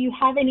do you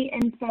have any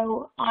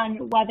info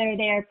on whether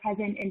they are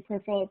present in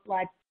peripheral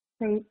blood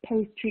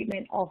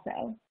post-treatment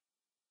also?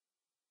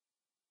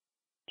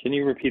 Can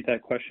you repeat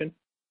that question?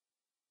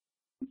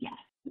 Yes.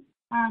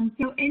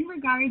 So in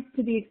regards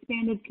to the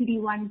expanded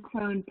PD-1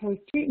 clone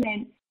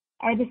post-treatment,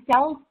 are the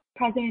cells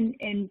present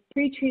in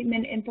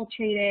pre-treatment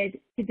infiltrated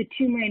to the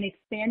tumor and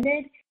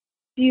expanded?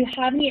 Do you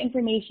have any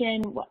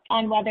information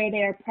on whether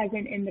they are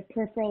present in the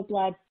peripheral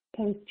blood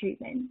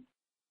post-treatment?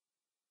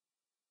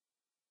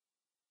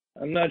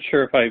 I'm not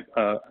sure if I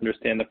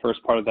understand the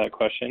first part of that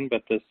question,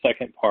 but the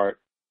second part,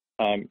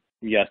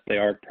 yes, they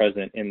are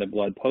present in the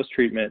blood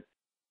post-treatment.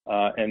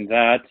 And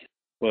that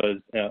was,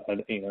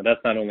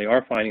 that's not only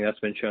our finding, that's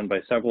been shown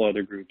by several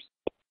other groups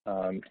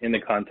in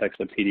the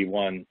context of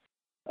PD-1,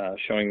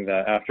 showing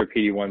that after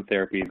PD-1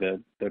 therapy,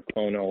 the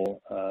clonal,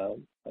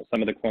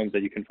 some of the clones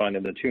that you can find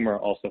in the tumor are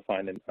also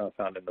found in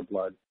the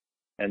blood.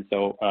 And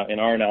so in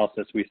our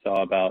analysis, we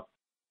saw about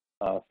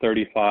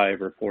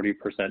 35 or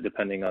 40%,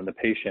 depending on the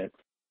patient,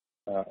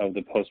 of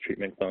the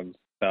post-treatment clones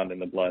found in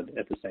the blood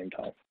at the same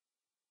time.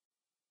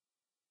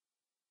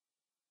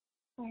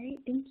 All right,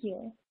 thank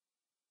you.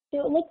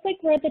 So it looks like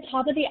we're at the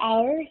top of the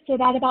hour, so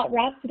that about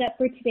wraps it up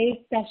for today's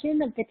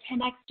session of the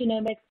 10x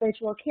Genomics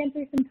Virtual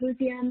Cancer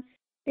Symposium.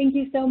 Thank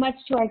you so much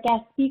to our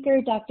guest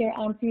speaker, Dr.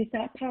 Ansuman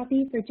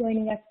Satpathy, for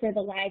joining us for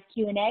the live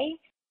Q&A,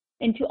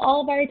 and to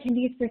all of our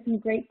attendees for some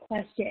great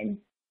questions.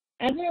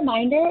 As a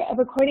reminder, a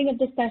recording of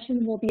this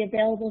session will be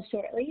available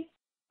shortly.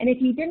 And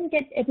if we didn't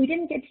get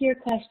to your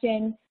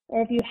question,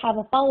 or if you have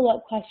a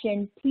follow-up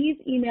question, please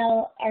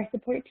email our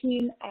support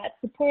team at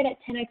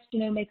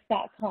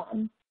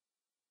support@10xgenomics.com.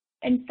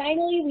 And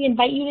finally, we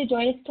invite you to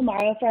join us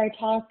tomorrow for our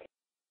talk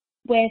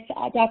with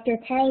Dr.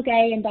 Carl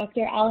Gay and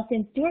Dr.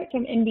 Allison Stewart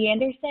from MD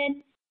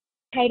Anderson,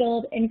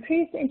 titled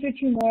Increased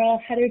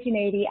Intratumoral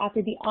Heterogeneity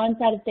After the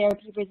Onset of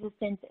Therapy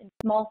Resistance in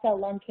Small Cell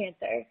Lung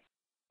Cancer,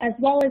 as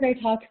well as our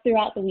talks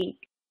throughout the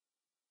week.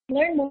 To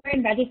learn more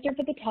and register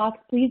for the talks,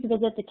 please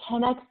visit the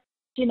 10x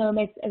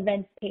Genomics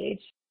events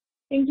page.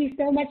 Thank you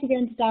so much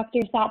again to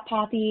Dr.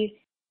 Satpathy,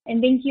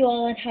 and thank you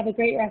all, and have a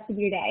great rest of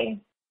your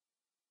day.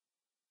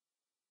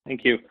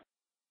 Thank you.